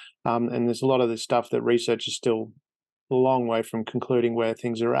possible, and there's a lot of this stuff that research is still a long way from concluding where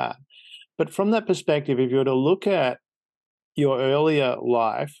things are at. But from that perspective, if you were to look at your earlier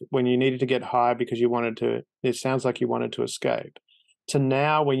life when you needed to get high because it sounds like you wanted to escape, to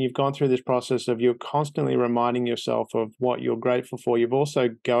now when you've gone through this process of you're constantly reminding yourself of what you're grateful for, you've also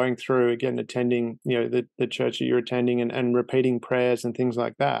going through, again, attending, the church that you're attending and repeating prayers and things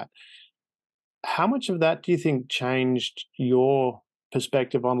like that. How much of that do you think changed your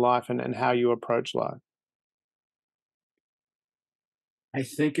perspective on life and how you approach life? I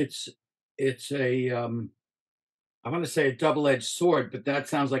think it's a I want to say a double-edged sword, but that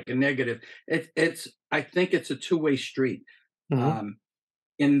sounds like a negative. I think it's a two-way street. Mm-hmm. Um,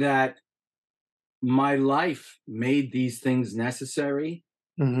 in that my life made these things necessary.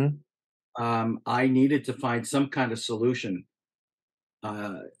 Mm-hmm. I needed to find some kind of solution.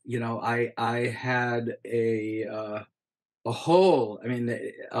 I had a hole. I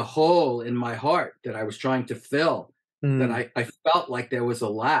mean, a hole in my heart that I was trying to fill. That Mm. I felt like there was a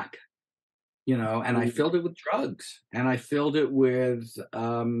lack. And I filled it with drugs, and I filled it with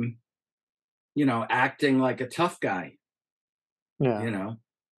acting like a tough guy. Yeah. You know,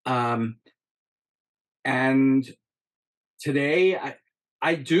 um, and today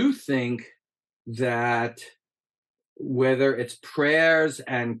I do think that whether it's prayers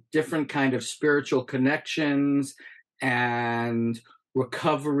and different kind of spiritual connections and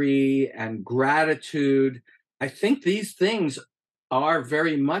recovery and gratitude, I think these things are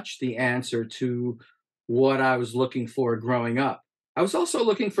very much the answer to what I was looking for growing up. I was also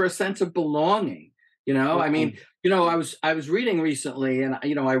looking for a sense of belonging. I mean, Mm. I was reading recently, and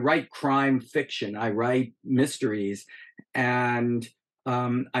I write crime fiction. I write mysteries, and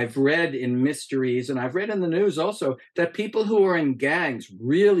I've read in mysteries, and I've read in the news also that people who are in gangs,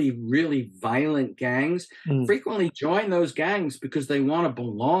 really, really violent gangs, Mm. frequently join those gangs because they want to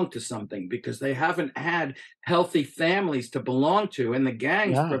belong to something, because they haven't had healthy families to belong to, and the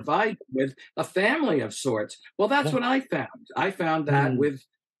gangs Yeah. provide with a family of sorts. Well, that's Yeah. what I found. I found that Mm. with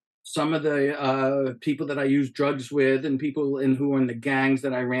some of the people that I used drugs with, and people who were in the gangs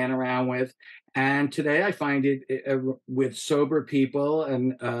that I ran around with. And today I find it with sober people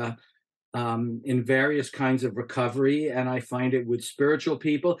and in various kinds of recovery. And I find it with spiritual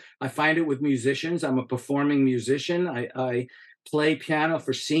people. I find it with musicians. I'm a performing musician. I play piano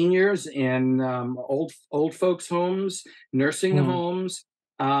for seniors in old folks' homes, nursing Mm. homes.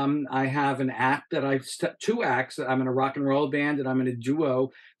 I have two acts. I'm in a rock and roll band, and I'm in a duo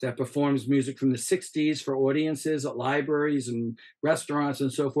that performs music from the 60s for audiences at libraries and restaurants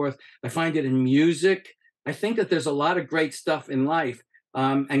and so forth. I find it in music. I think that there's a lot of great stuff in life.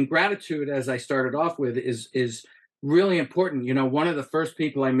 And gratitude, as I started off with, is really important. One of the first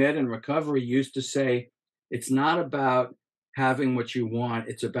people I met in recovery used to say, it's not about having what you want,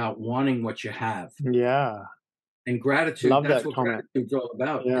 it's about wanting what you have. Yeah. And gratitude, Love that's that what comment. gratitude's all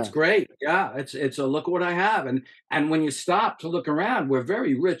about. It's Yeah. great. Yeah, it's a look what I have. And when you stop to look around, we're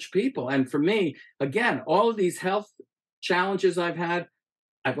very rich people. And for me, again, all of these health challenges I've had,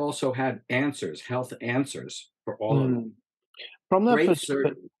 I've also had answers, health answers for all of them. Mm. From that Great perspective,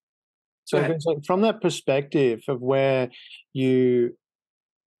 surgery. Go so I was ahead. going to say, from that perspective of where you,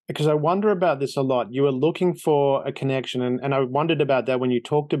 because I wonder about this a lot. You were looking for a connection, and I wondered about that when you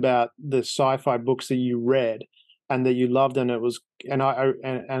talked about the sci-fi books that you read and that you loved, and it was, and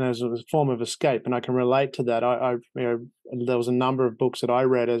as a form of escape, and I can relate to that. There was a number of books that I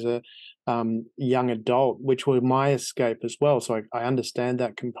read as a young adult, which were my escape as well. So I understand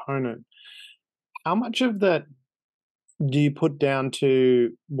that component. How much of that do you put down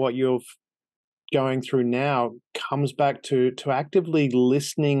to what you're going through now comes back to actively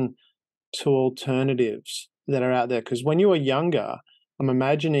listening to alternatives that are out there? Because when you were younger, I'm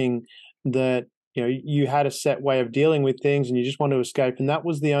imagining that you had a set way of dealing with things and you just want to escape, and that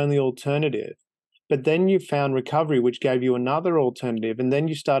was the only alternative. But then you found recovery, which gave you another alternative, and then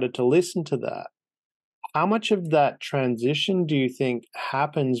you started to listen to that. How much of that transition do you think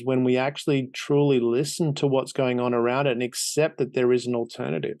happens when we actually truly listen to what's going on around it and accept that there is an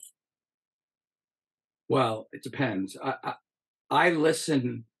alternative? Well, it depends. I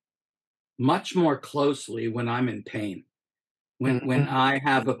listen much more closely when I'm in pain. When Mhm. I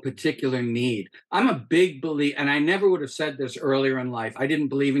have a particular need. I'm a big believer, and I never would have said this earlier in life. I didn't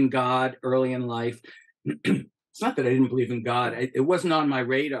believe in God early in life. It's not that I didn't believe in God. It wasn't on my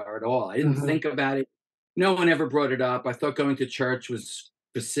radar at all. I didn't Mhm. think about it. No one ever brought it up. I thought going to church was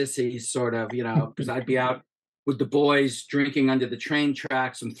for sissies, sort of, because I'd be out with the boys drinking under the train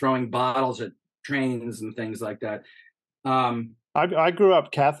tracks and throwing bottles at trains and things like that. Um, I grew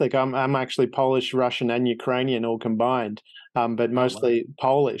up Catholic. I'm actually Polish, Russian, and Ukrainian all combined, but oh, wow. mostly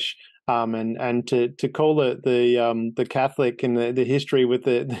Polish. And to call the Catholic and the history with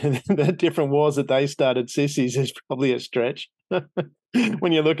the different wars that they started sissies is probably a stretch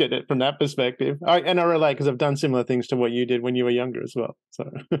when you look at it from that perspective. And I relate because I've done similar things to what you did when you were younger as well.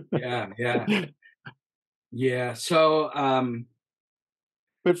 So, Yeah, yeah, yeah. So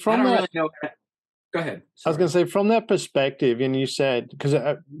but I from don't that, really know. Go ahead. I was going Sorry. to say, from that perspective, and you said, because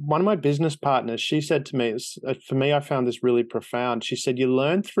one of my business partners, she said to me, for me, I found this really profound. She said, you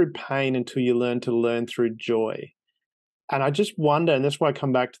learn through pain until you learn to learn through joy. And I just wonder, and that's why I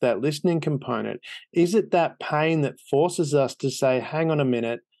come back to that listening component, is it that pain that forces us to say, hang on a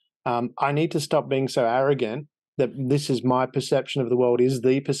minute, I need to stop being so arrogant that this is my perception of the world, is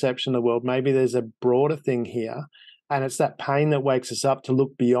the perception of the world. Maybe there's a broader thing here. And it's that pain that wakes us up to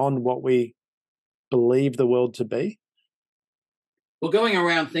look beyond what we believe the world to be. Well, going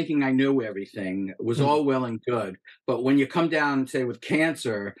around thinking I knew everything was Mm. all well and good, but when you come down and say with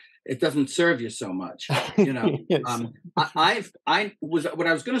cancer, it doesn't serve you so much. You know, Yes. I was what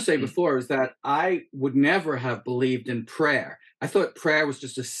I was going to say before is that I would never have believed in prayer. I thought prayer was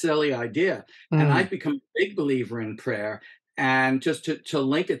just a silly idea, and Mm. I've become a big believer in prayer. And just to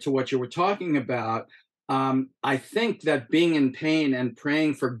link it to what you were talking about, I think that being in pain and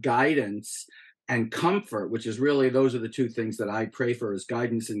praying for guidance and comfort, which is really those are the two things that I pray for is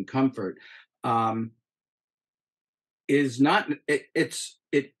guidance and comfort, um, is not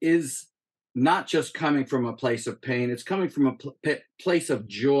it is not just coming from a place of pain. It's coming from a place of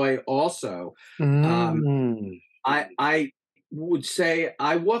joy also. Um, Mm. I would say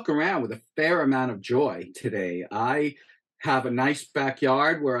I walk around with a fair amount of joy today. I have a nice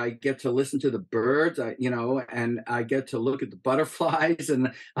backyard where I get to listen to the birds, and I get to look at the butterflies.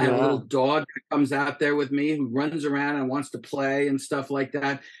 And I have a little Yeah. dog that comes out there with me who runs around and wants to play and stuff like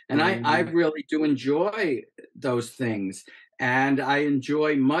that. And I Mm. really do enjoy those things. And I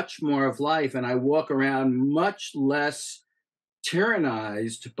enjoy much more of life. And I walk around much less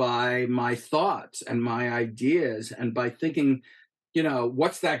tyrannized by my thoughts and my ideas and by thinking,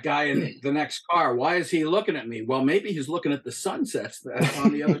 what's that guy in the next car? Why is he looking at me? Well, maybe he's looking at the sunsets that's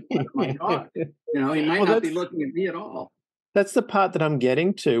on the other side of my car. He might Well, not be looking at me at all. that's the part that I'm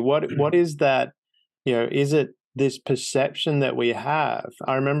getting to. What is that? Is it this perception that we have?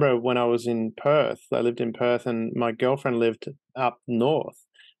 I remember when I was in Perth, I lived in Perth, and my girlfriend lived up north.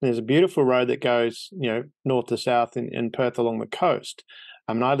 And there's a beautiful road that goes, north to south in Perth along the coast.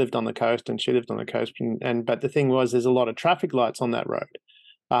 And I lived on the coast, and she lived on the coast. But the thing was, there's a lot of traffic lights on that road.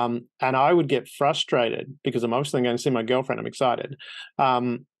 And I would get frustrated because I'm obviously going to see my girlfriend. I'm excited.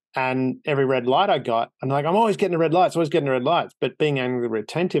 And every red light I got, I'm like, I'm always getting the red lights, always getting the red lights. But being angry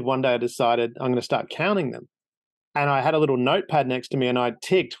retentive, one day I decided I'm going to start counting them. And I had a little notepad next to me, and I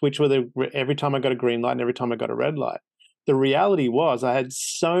ticked which were every time I got a green light and every time I got a red light. The reality was I had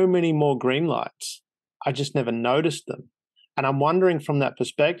so many more green lights, I just never noticed them. And I'm wondering from that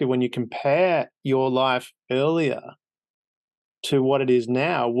perspective, when you compare your life earlier to what it is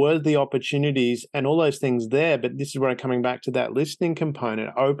now? Were the opportunities and all those things there? But this is where I'm coming back to that listening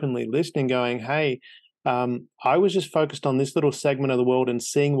component, openly listening, going, hey, I was just focused on this little segment of the world and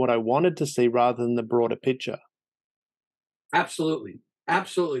seeing what I wanted to see rather than the broader picture. Absolutely.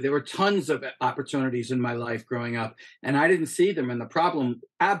 Absolutely. There were tons of opportunities in my life growing up, and I didn't see them. And the problem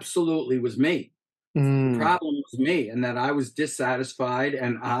absolutely was me. The problem was me, and that I was dissatisfied,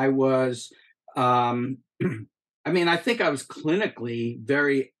 and I was, I mean, I think I was clinically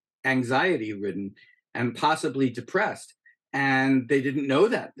very anxiety ridden and possibly depressed. And they didn't know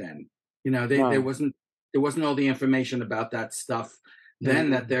that then. You know, Wow. there wasn't all the information about that stuff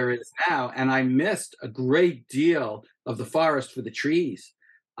then that Mm. there is now. And I missed a great deal of the forest for the trees.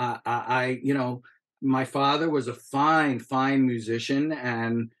 You know, my father was a fine, fine musician,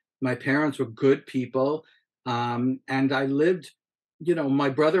 and my parents were good people. And I lived, you know, my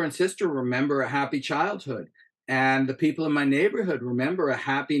brother and sister remember a happy childhood, and the people in my neighborhood remember a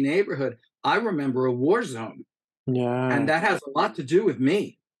happy neighborhood. I remember a war zone, and Yeah. that has a lot to do with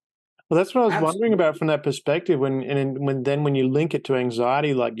me. Well, that's what I was wondering Absolutely. about from that perspective. When you link it to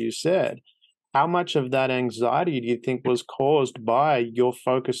anxiety, like you said, how much of that anxiety do you think was caused by your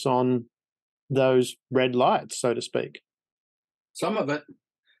focus on those red lights, so to speak? Some of it.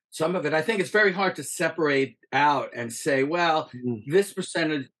 Some of it. I think it's very hard to separate out and say, well, Mm. this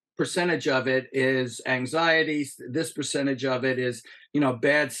percentage of it is anxiety. This percentage of it is, you know,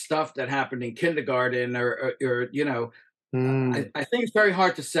 bad stuff that happened in kindergarten, or you know, Mm. I think it's very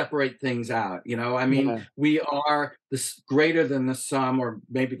hard to separate things out. You know, I mean, Yeah. we are this greater than the sum, or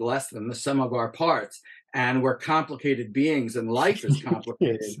maybe less than the sum of our parts, and we're complicated beings, and life is Yes.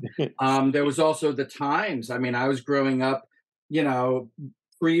 complicated. Yes. There was also the times. I mean, I was growing up, you know,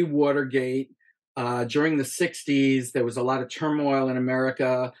 pre-Watergate. During the 60s, there was a lot of turmoil in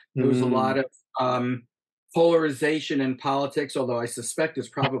America. There was a lot Mm. of um, polarization in politics, although I suspect it's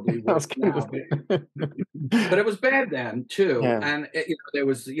probably I worse was gonna now. But it was bad then too. Yeah. And you know, there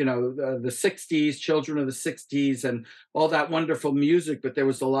was, you know, the 60s, children of the 60s, and all that wonderful music, but there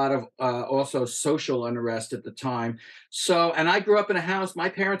was a lot of also social unrest at the time. So, and I grew up in a house, my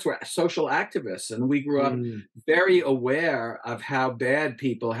parents were social activists, and we grew up Mm. very aware of how bad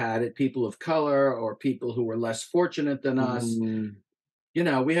people had it, people of color or people who were less fortunate than us. Mm. You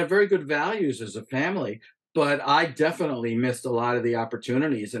know, we have very good values as a family, but I definitely missed a lot of the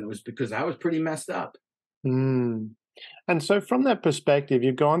opportunities, and it was because I was pretty messed up. Mm. And so from that perspective,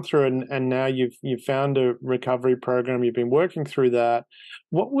 you've gone through and now you've found a recovery program, you've been working through that.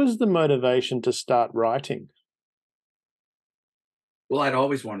 What was the motivation to start writing? Well, I'd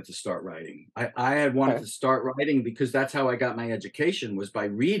always wanted to start writing. I had wanted Okay. to start writing because that's how I got my education, was by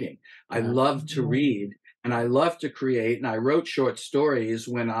reading. I Uh, loved to read, and I loved to create, and I wrote short stories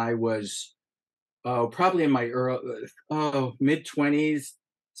when I was, oh, probably in my mid 20s,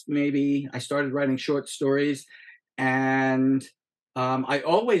 maybe. I started writing short stories, and I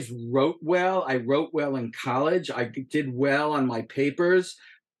always wrote well. I wrote well in college. I did well on my papers,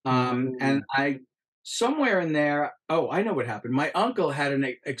 and mm, I somewhere in there. Oh, I know what happened. My uncle had an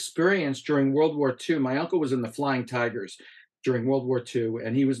experience during World War II. My uncle was in the Flying Tigers during World War II,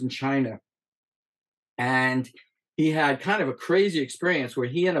 and he was in China, and he had kind of a crazy experience where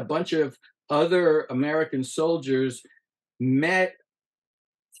he and a bunch of other American soldiers met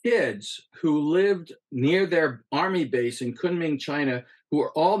kids who lived near their army base in Kunming, China, who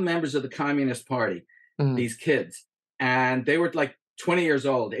were all members of the Communist Party, mm, these kids. And they were like 20 years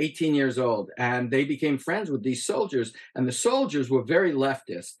old, 18 years old, and they became friends with these soldiers. And the soldiers were very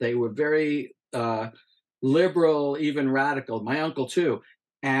leftist. They were very liberal, even radical. My uncle, too.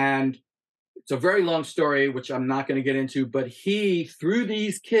 And it's a very long story, which I'm not going to get into, but he, through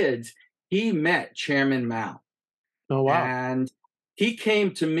these kids, he met Chairman Mao. oh wow. And he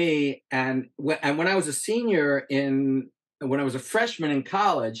came to me, and when I was a senior when I was a freshman in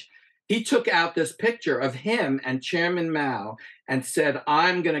college, he took out this picture of him and Chairman Mao and said,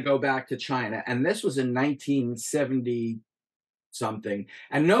 I'm going to go back to China. And this was in 1970 something.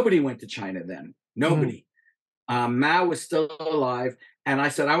 And nobody went to China then. Mm, Nobody. Mao was still alive. And I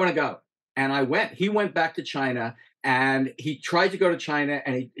said, I want to go. And I went. He went back to China, and he tried to go to China,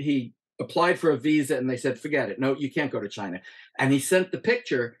 and he applied for a visa, and they said, forget it. No, you can't go to China. And he sent the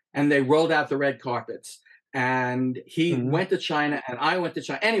picture, and they rolled out the red carpets. And he mm, went to China, and I went to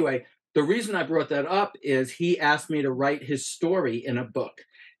China. Anyway, the reason I brought that up is he asked me to write his story in a book.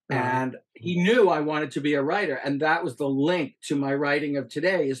 uh, And he knew I wanted to be a writer. And that was the link to my writing of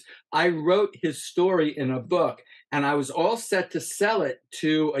today, is I wrote his story in a book, and I was all set to sell it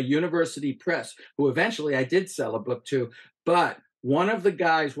to a university press, who eventually I did sell a book to. But one of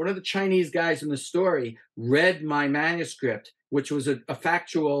the Chinese guys in the story, read my manuscript which was a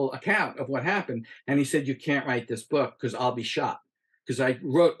factual account of what happened. And he said, you can't write this book because I'll be shot. Because I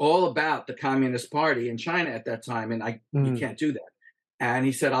wrote all about the Communist Party in China at that time, and you can't do that. And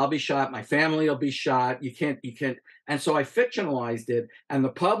he said, I'll be shot, my family will be shot, you can't. And so I fictionalized it, and the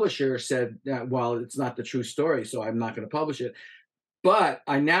publisher said, well, it's not the true story, so I'm not going to publish it. But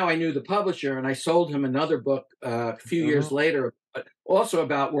I knew the publisher, and I sold him another book a few years later, but also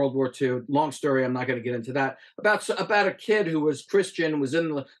about World War II. Long story, I'm not going to get into that. About a kid who was Christian, was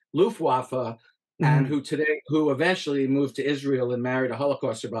in the Luftwaffe, and who eventually moved to Israel and married a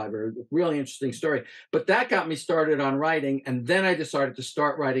Holocaust survivor. Really interesting story. But that got me started on writing, and then I decided to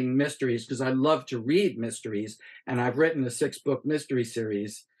start writing mysteries because I love to read mysteries, and I've written a 6-book mystery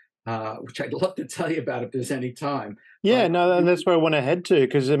series, which I'd love to tell you about if there's any time. Yeah, no, and that's where I want to head to,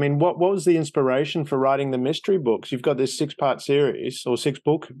 because, I mean, what was the inspiration for writing the mystery books? You've got this 6-part series or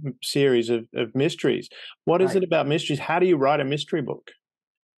 6-book series of mysteries. What is it about mysteries? How do you write a mystery book?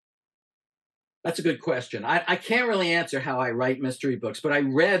 That's a good question. I can't really answer how I write mystery books, but I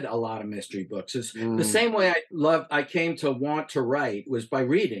read a lot of mystery books. It's the same way I came to want to write was by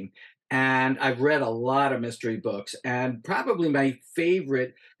reading. And I've read a lot of mystery books, and probably my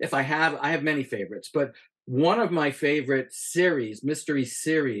favorite, I have many favorites, but one of my favorite mystery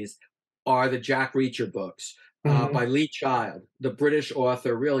series, are the Jack Reacher books by Lee Child, the British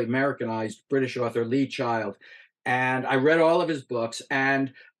author, really Americanized British author Lee Child. And I read all of his books,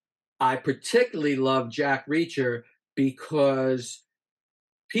 and I particularly love Jack Reacher because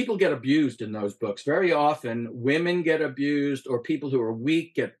people get abused in those books. Very often, women get abused, or people who are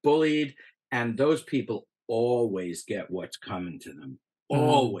weak get bullied, and those people always get what's coming to them.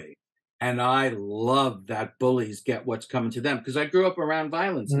 Always. And I love that bullies get what's coming to them because I grew up around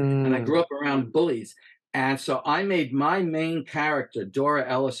violence and I grew up around bullies. And so I made my main character, Dora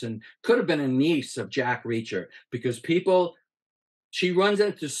Ellison, could have been a niece of Jack Reacher, because she runs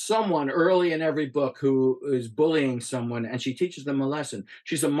into someone early in every book who is bullying someone, and she teaches them a lesson.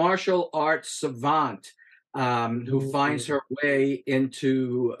 She's a martial arts savant who finds her way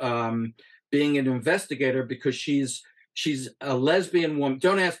into being an investigator because she's a lesbian woman.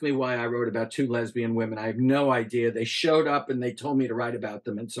 Don't ask me why I wrote about 2 lesbian women. I have no idea. They showed up and they told me to write about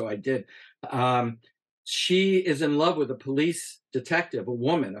them, and so I did. She is in love with a police detective, a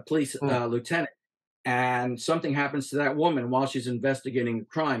woman, a police lieutenant. And something happens to that woman while she's investigating a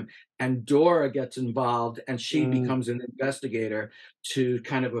crime, and Dora gets involved, and she becomes an investigator to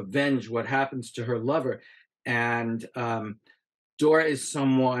kind of avenge what happens to her lover. And Dora is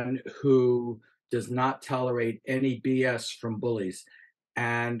someone who does not tolerate any BS from bullies.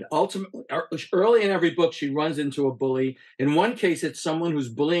 And ultimately, early in every book, she runs into a bully. In one case, it's someone who's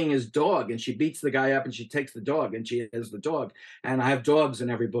bullying his dog, and she beats the guy up, and she takes the dog, and she has the dog. And I have dogs in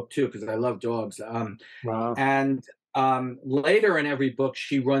every book too, because I love dogs. Wow. And later in every book,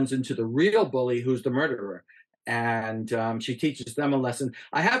 she runs into the real bully, who's the murderer, and she teaches them a lesson.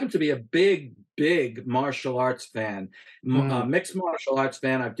 I happen to be a big martial arts fan, mixed martial arts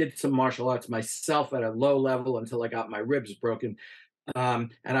fan. I did some martial arts myself at a low level until I got my ribs broken.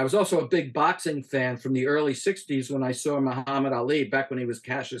 And I was also a big boxing fan from the early 60s when I saw Muhammad Ali, back when he was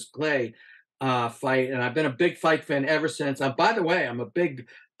Cassius Clay, fight. And I've been a big fight fan ever since. By the way, I'm a big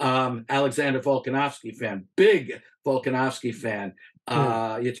Alexander Volkanovski fan, big Volkanovski fan.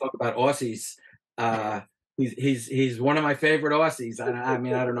 You talk about Aussies. He's one of my favorite Aussies. I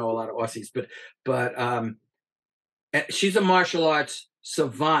mean, I don't know a lot of Aussies, but she's a martial arts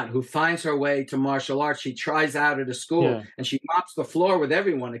savant who finds her way to martial arts. She tries out at a school and she mops the floor with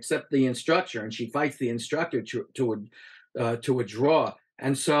everyone except the instructor, and she fights the instructor to a draw.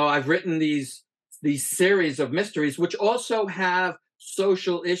 And so I've written these series of mysteries, which also have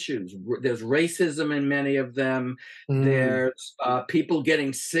social issues. There's racism in many of them. There's people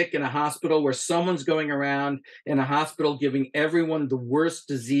getting sick in a hospital, where someone's going around in a hospital giving everyone the worst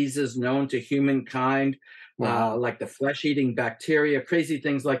diseases known to humankind. Like the flesh-eating bacteria, crazy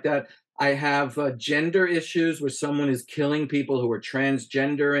things like that. I have gender issues where someone is killing people who are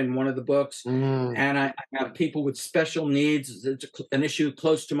transgender in one of the books. And I have people with special needs. It's an issue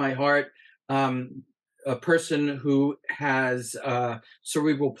close to my heart. A person who has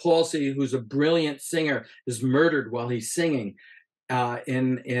cerebral palsy, who's a brilliant singer, is murdered while he's singing.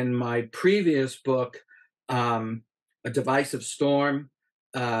 In my previous book, A Divisive Storm,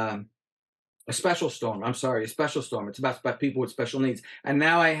 a special storm. It's about people with special needs. And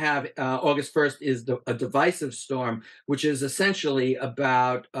now I have August 1st is a divisive storm, which is essentially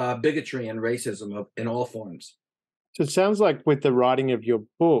about bigotry and racism in all forms. So it sounds like with the writing of your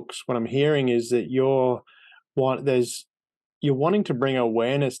books, what I'm hearing is that you're wanting to bring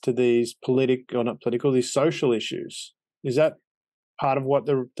awareness to these these social issues. Is that part of what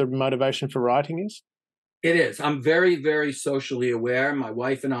the motivation for writing is? It is. I'm very, very socially aware. My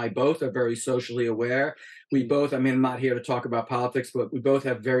wife and I both are very socially aware. We both, I mean, I'm not here to talk about politics, but we both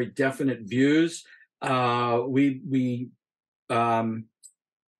have very definite views. Um,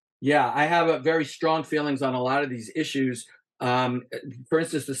 yeah, I have a very strong feelings on a lot of these issues. Um, for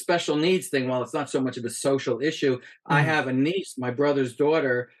instance, the special needs thing, while it's not so much of a social issue, I have a niece, my brother's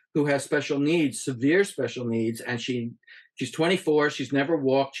daughter, who has special needs, severe special needs, and she's 24, she's never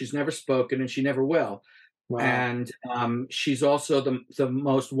walked, she's never spoken, and she never will. Wow. And she's also the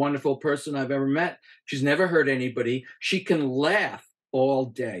most wonderful person I've ever met. She's never hurt anybody. She can laugh all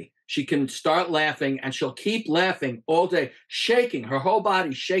day. She can start laughing and she'll keep laughing all day, shaking, her whole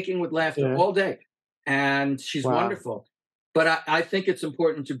body shaking with laughter all day. And she's wonderful. But I think it's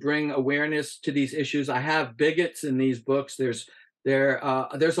important to bring awareness to these issues. I have bigots in these books. There's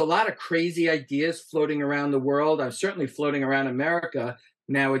a lot of crazy ideas floating around the world. I'm certainly floating around America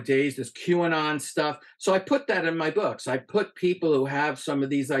nowadays. There's QAnon stuff. So I put that in my books. I put people who have some of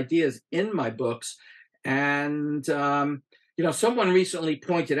these ideas in my books. And someone recently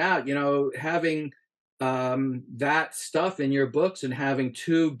pointed out, having that stuff in your books and having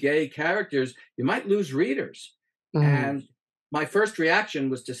two gay characters, you might lose readers. And my first reaction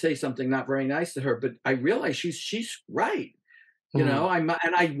was to say something not very nice to her, but I realized she's right.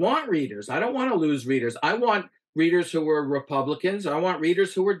 I want readers. I don't want to lose readers. I want readers who are Republicans. I want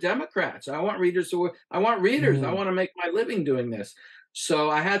readers who are Democrats. I want readers. I want to make my living doing this. So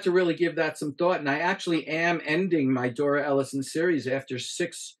I had to really give that some thought. And I actually am ending my Dora Ellison series after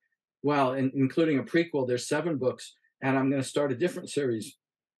 6, including a prequel. There's 7 books, and I'm going to start a different series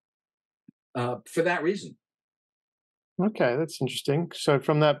for that reason. Okay, that's interesting. So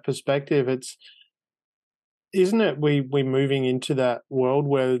from that perspective, isn't it we moving into that world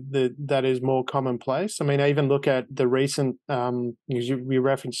where that is more commonplace? I mean, I even look at the recent, you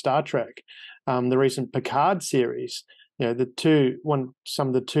referenced Star Trek, the recent Picard series. Two of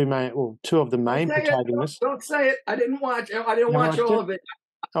the main protagonists. Don't say it. I didn't watch all of it.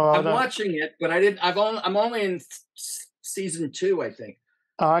 I'm watching it, but I didn't. I'm only in season 2, I think.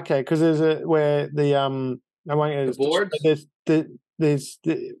 Oh, okay. Because there's where the boards. There's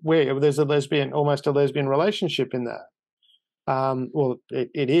almost a lesbian relationship in that.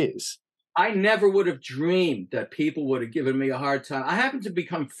 It is. I never would have dreamed that people would have given me a hard time. I happened to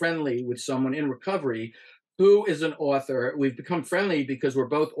become friendly with someone in recovery who is an author. We've become friendly because we're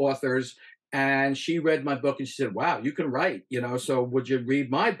both authors. And she read my book and she said, "Wow, you can write, so would you read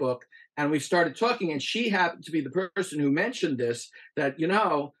my book?" And we started talking, and she happened to be the person who mentioned this, that,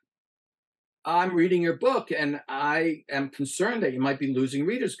 I'm reading your book and I am concerned that you might be losing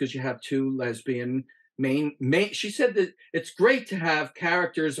readers because you have 2 lesbian main. She said that it's great to have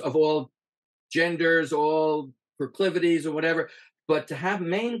characters of all genders, all proclivities or whatever, but to have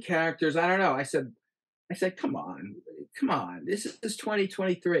main characters, I don't know. I said, come on, this is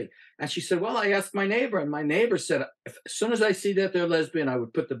 2023. And she said, well, I asked my neighbor, and my neighbor said, as soon as I see that they're lesbian, I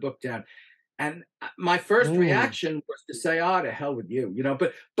would put the book down. And my first reaction was to say, "Oh, to hell with you,"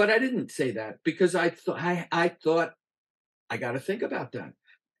 But I didn't say that because I thought I got to think about that,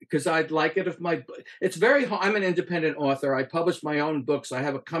 because I'd like it if it's very hard. I'm an independent author. I publish my own books. I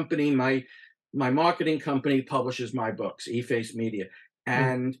have a company. My marketing company publishes my books, eFace Media,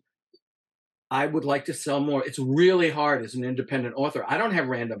 and I would like to sell more. It's really hard as an independent author. I don't have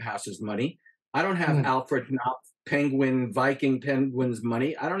Random House's money. I don't have Alfred Knopf Viking Penguins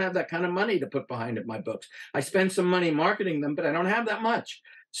money. I don't have that kind of money to put behind my books. I spend some money marketing them, but I don't have that much.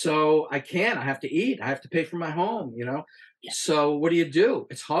 So I have to eat. I have to pay for my home, So what do?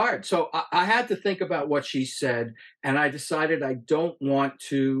 It's hard. So I had to think about what she said, and I decided I don't want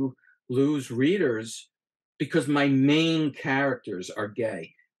to lose readers because my main characters are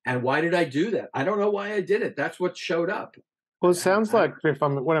gay. And why did I do that? I don't know why I did it. That's what showed up. Well, it sounds like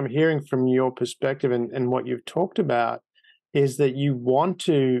what I'm hearing from your perspective and what you've talked about is that you want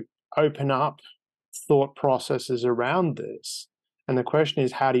to open up thought processes around this. And the question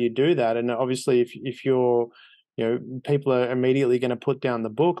is, how do you do that? And obviously, if you're, people are immediately going to put down the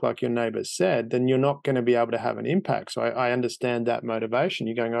book, like your neighbor said, then you're not going to be able to have an impact. So I understand that motivation.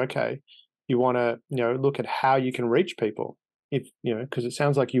 You're going, okay, you want to, look at how you can reach people, because it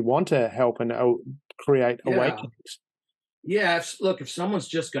sounds like you want to help and create awakenings. Yeah, if someone's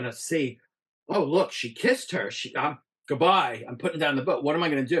just going to see, oh, look, she kissed her, goodbye, I'm putting down the book. What am I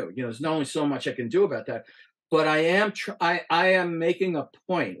going to do? There's only so much I can do about that. But I am making a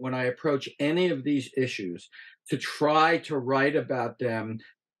point when I approach any of these issues to try to write about them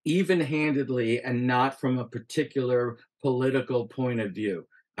even-handedly and not from a particular political point of view.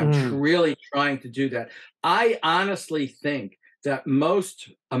 I'm really trying to do that. I honestly think that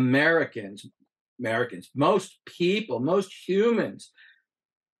most Americans, most people, most humans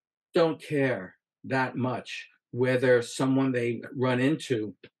don't care that much whether someone they run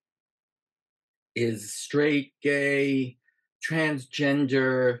into is straight, gay,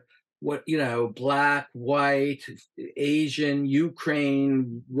 transgender, black, white, Asian,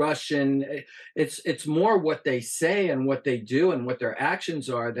 Ukraine, Russian. It's more what they say and what they do and what their actions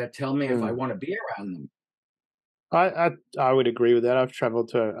are that tell me if I want to be around them. I would agree with that. I've traveled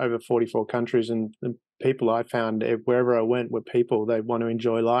to over 44 countries, and the people I found wherever I went were people. They want to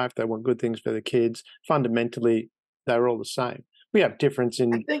enjoy life. They want good things for the kids. Fundamentally, they're all the same. We have difference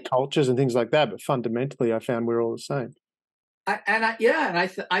in cultures and things like that, but fundamentally, I found we're all the same.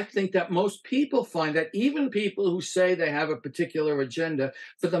 I think that most people find that even people who say they have a particular agenda,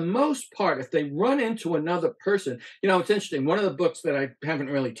 for the most part, if they run into another person, it's interesting. One of the books that I haven't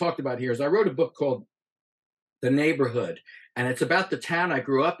really talked about here is I wrote a book called The Neighborhood, and it's about the town I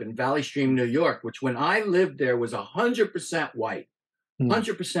grew up in, Valley Stream, New York, which when I lived there was 100% white,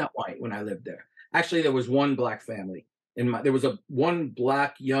 100% white when I lived there. Actually, there was one black family. There was one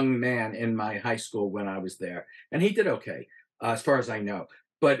black young man in my high school when I was there, and he did okay, as far as I know.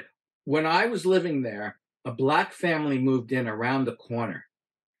 But when I was living there, a black family moved in around the corner,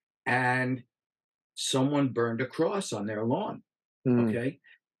 and someone burned a cross on their lawn. Okay.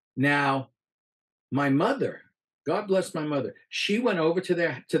 Now, my mother, God bless my mother, she went over to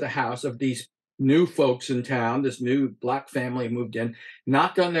the house of these new folks in town. This new black family moved in,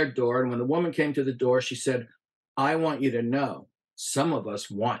 knocked on their door, and when the woman came to the door, she said, "I want you to know, some of us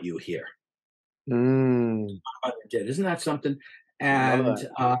want you here." My mother did. Isn't that something? And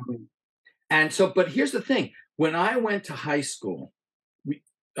but here's the thing: when I went to high school,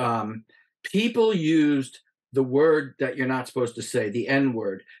 people used the word that you're not supposed to say, the N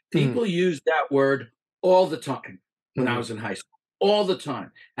word. People used that word all the time when I was in high school, all the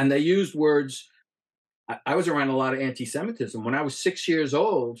time. And they used words. I was around a lot of anti-Semitism. When I was 6 years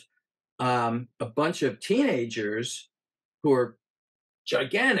old, a bunch of teenagers who are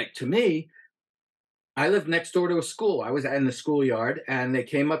gigantic to me, I lived next door to a school. I was in the schoolyard, and they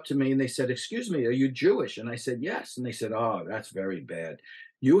came up to me and they said, "Excuse me, are you Jewish?" And I said, "Yes." And they said, "Oh, that's very bad.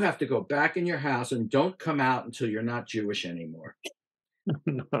 You have to go back in your house and don't come out until you're not Jewish anymore."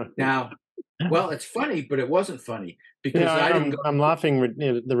 Now, well, it's funny, but it wasn't funny because I didn't go. I'm laughing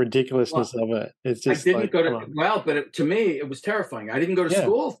the ridiculousness of it. It's just I didn't go to, but to me, it was terrifying. I didn't go to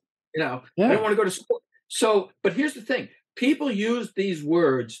school. I didn't want to go to school. So, but here's the thing. People use these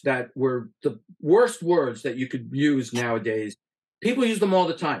words that were the worst words that you could use nowadays. People use them all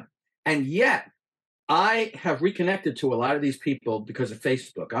the time. And yet, I have reconnected to a lot of these people because of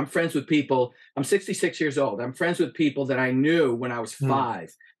Facebook. I'm friends with people. I'm 66 years old. I'm friends with people that I knew when I was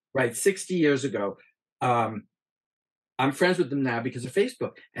 5, right? 60 years ago. I'm friends with them now because of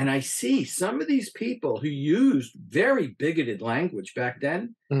Facebook. And I see some of these people who used very bigoted language back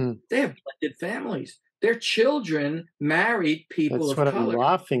then, they have blended families. Their children married people of color. That's what I'm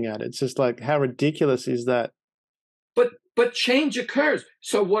laughing at. It's just like, how ridiculous is that? But change occurs.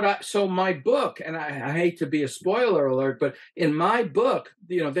 So my book, and I hate to be a spoiler alert, but in my book,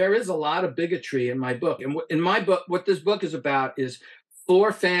 there is a lot of bigotry in my book. And in my book, what this book is about is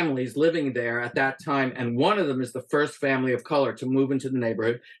 4 families living there at that time, and one of them is the first family of color to move into the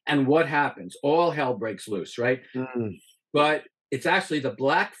neighborhood. And what happens? All hell breaks loose, right? But it's actually the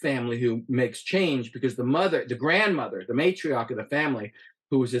black family who makes change because the grandmother, the matriarch of the family,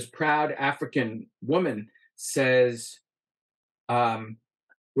 who was this proud African woman, says,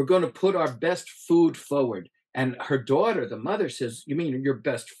 "We're going to put our best food forward." And her daughter, the mother, says, "You mean your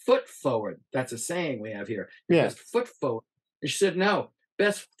best foot forward?" That's a saying we have here. Your best foot forward. And she said, "No,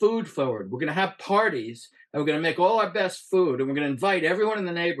 best food forward. We're going to have parties, and we're going to make all our best food, and we're going to invite everyone in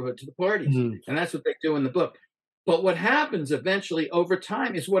the neighborhood to the parties." And that's what they do in the book. But what happens eventually over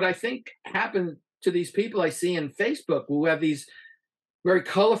time is what I think happened to these people I see in Facebook who have these very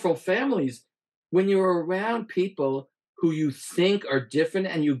colorful families. When you're around people who you think are different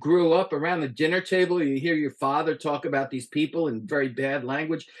and you grew up around the dinner table, you hear your father talk about these people in very bad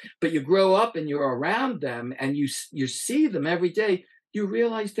language, but you grow up and you're around them and you see them every day, you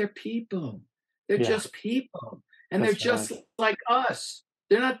realize they're people. They're just people. And they're just like us.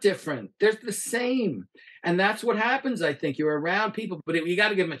 They're not different. They're the same. And that's what happens, I think. You're around people, but you got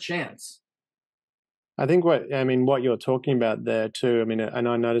to give them a chance. I think what you're talking about there too, and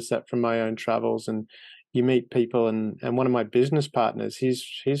I noticed that from my own travels, and you meet people, and one of my business partners,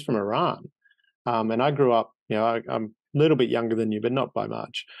 he's from Iran. And I grew up, I'm a little bit younger than you, but not by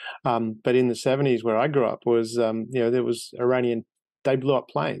much. But in the 70s where I grew up was, there was Iranian they blew up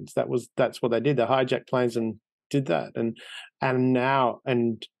planes. That's what they did. They hijacked planes and did that. And now,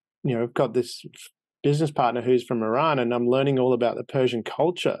 and I've got this business partner who's from Iran, and I'm learning all about the Persian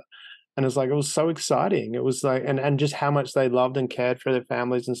culture. And it's like, it was so exciting. It was like, and just how much they loved and cared for their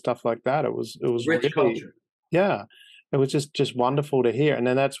families and stuff like that. It was Rich really, culture. yeah, it was just wonderful to hear. And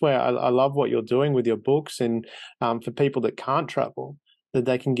then that's where I love what you're doing with your books, and for people that can't travel, that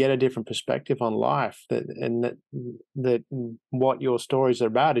they can get a different perspective on life. That what your stories are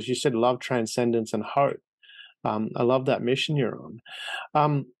about, as you said, love, transcendence, and hope. I love that mission you're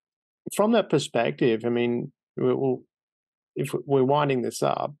on. From that perspective, I mean, if we're winding this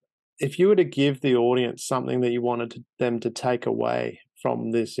up, if you were to give the audience something that you wanted them to take away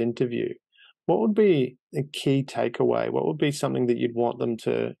from this interview, what would be a key takeaway? What would be something that you'd want them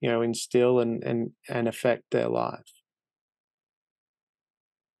to, instill and affect their life?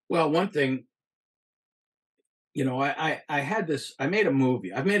 Well, one thing, I had this. I made a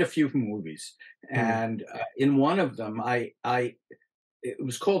movie. I've made a few movies, and in one of them, it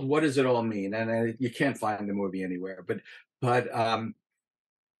was called "What Does It All Mean?" And you can't find the movie anywhere, but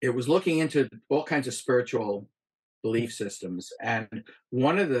it was looking into all kinds of spiritual belief systems. And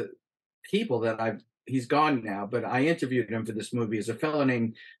one of the people he's gone now, but I interviewed him for this movie, is a fellow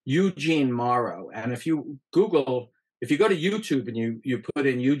named Eugene Morrow. And if you go to YouTube and you put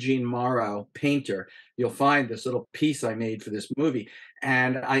in Eugene Morrow painter, you'll find this little piece I made for this movie.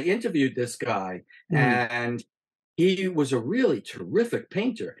 And I interviewed this guy, and he was a really terrific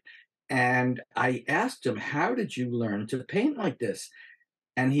painter. And I asked him, how did you learn to paint like this?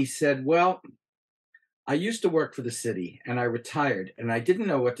 And he said, well, I used to work for the city and I retired, and I didn't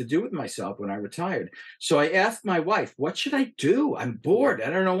know what to do with myself when I retired. So I asked my wife, what should I do? I'm bored. I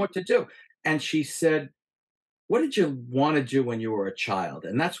don't know what to do. And she said, what did you want to do when you were a child?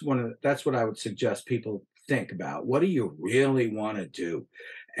 And that's what I would suggest people think about. What do you really want to do?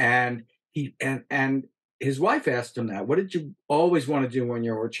 And his wife asked him that. What did you always want to do when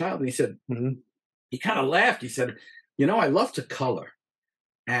you were a child? And he said, he kind of laughed. He said, I love to color.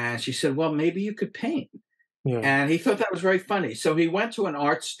 And she said, well, maybe you could paint. Yeah. And he thought that was very funny. So he went to an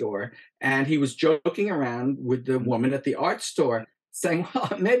art store and he was joking around with the woman at the art store saying,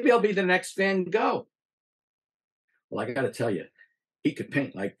 well, maybe I'll be the next Van Gogh. Well, I got to tell you, he could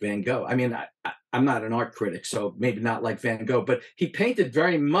paint like Van Gogh. I mean, I'm not an art critic, so maybe not like Van Gogh, but he painted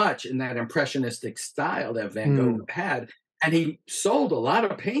very much in that impressionistic style that Van Gogh had. And he sold a lot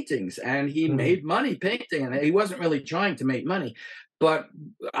of paintings and he made money painting. And he wasn't really trying to make money. But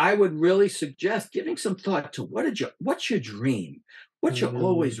I would really suggest giving some thought to what's your dream? What you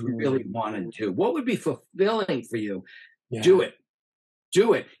always really want to do? What would be fulfilling for you? Yeah.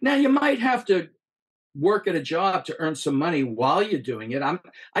 Do it. Now, you might have to work at a job to earn some money while you're doing it.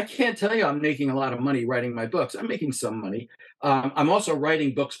 I can't tell you I'm making a lot of money writing my books. I'm making some money. I'm also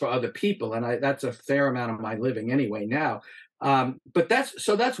writing books for other people, and that's a fair amount of my living anyway now. But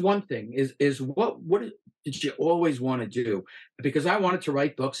that's one thing is what did you always want to do? Because I wanted to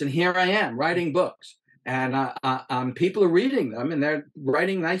write books, and here I am writing books, and people are reading them, and they're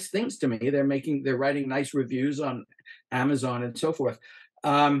writing nice things to me. They're writing nice reviews on Amazon and so forth.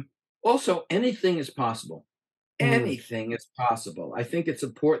 Also, anything is possible. Anything is possible. I think it's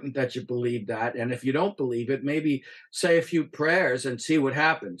important that you believe that. And if you don't believe it, maybe say a few prayers and see what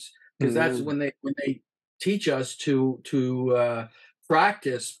happens. Because that's when they teach us to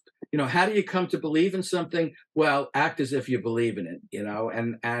practice. How do you come to believe in something? Well, act as if you believe in it,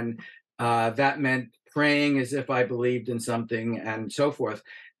 and that meant praying as if I believed in something and so forth.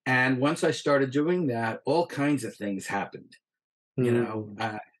 And once I started doing that, all kinds of things happened,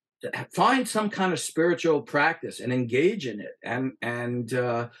 find some kind of spiritual practice and engage in it and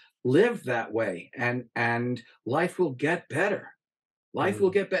live that way. And life will get better. Life will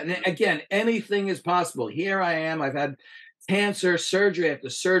get better. And again, anything is possible. Here I am. I've had cancer, surgery after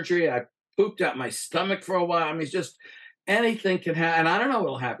surgery. I pooped out my stomach for a while. I mean, it's just anything can happen. And I don't know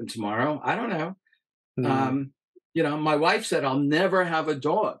what'll happen tomorrow. I don't know. My wife said, I'll never have a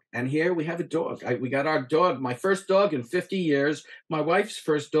dog. And here we have a dog. We got our dog, my first dog in 50 years, my wife's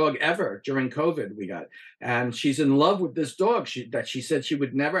first dog ever during COVID we got. And she's in love with this dog that she said she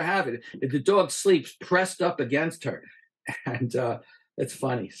would never have it. The dog sleeps pressed up against her. And it's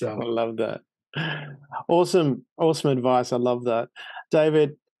funny. So I love that. Awesome advice. I love that.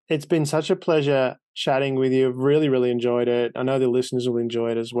 David, it's been such a pleasure chatting with you. Really, really enjoyed it. I know the listeners will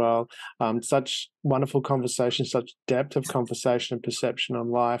enjoy it as well. Such wonderful conversation, such depth of conversation and perception on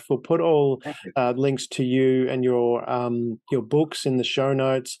life. We'll put all links to you and your books in the show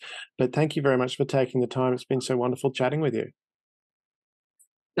notes. But thank you very much for taking the time. It's been so wonderful chatting with you.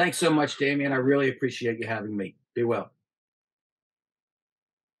 Thanks so much, Damien. I really appreciate you having me. Be well.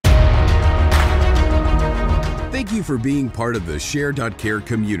 Thank you for being part of the Share.care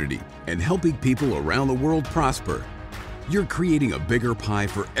community and helping people around the world prosper. You're creating a bigger pie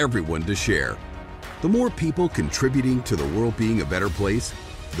for everyone to share. The more people contributing to the world being a better place,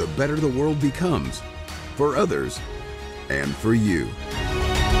 the better the world becomes for others and for you.